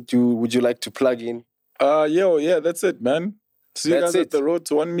else would you like to plug in? Yeah, that's it, man. See you guys at the road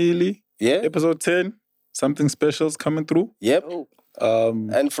to 1 milli. Yeah. Episode 10. Something special's coming through. Yep.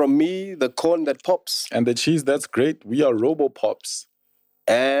 And from me, the corn that pops. And the cheese that's great. We are Robo Pops.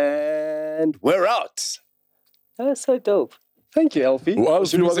 And we're out. That's so dope. Thank you, ALPHI.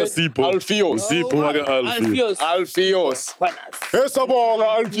 ALPHI waga SIPHO. Alphios. SIPHO waga ALPHI. Alphios. Esabonga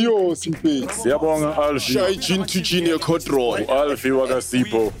Alphios. Siyabonga ALPHI. Shy Chin to Junior Cotroy. ALPHI waga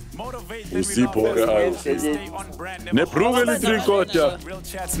SIPHO. SIPHO waga ALPHI. Nebrugeli drinkota. Real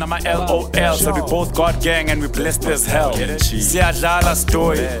chats na my LOL, so we both got gang and we blessed as hell. Siyadlala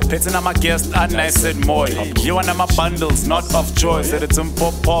story, petting on my guest and I said moy. You want my bundles, not of joy. Said it's some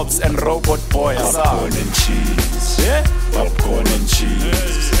pop pops and robot boys. Popcorn and cheese. Yeah? Popcorn and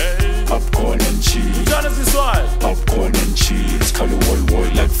cheese. Popcorn and cheese. Which one is this one? Popcorn and cheese. Call it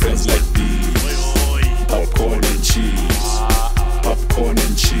one like friends like these. Popcorn and cheese. Popcorn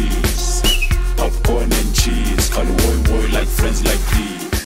and cheese.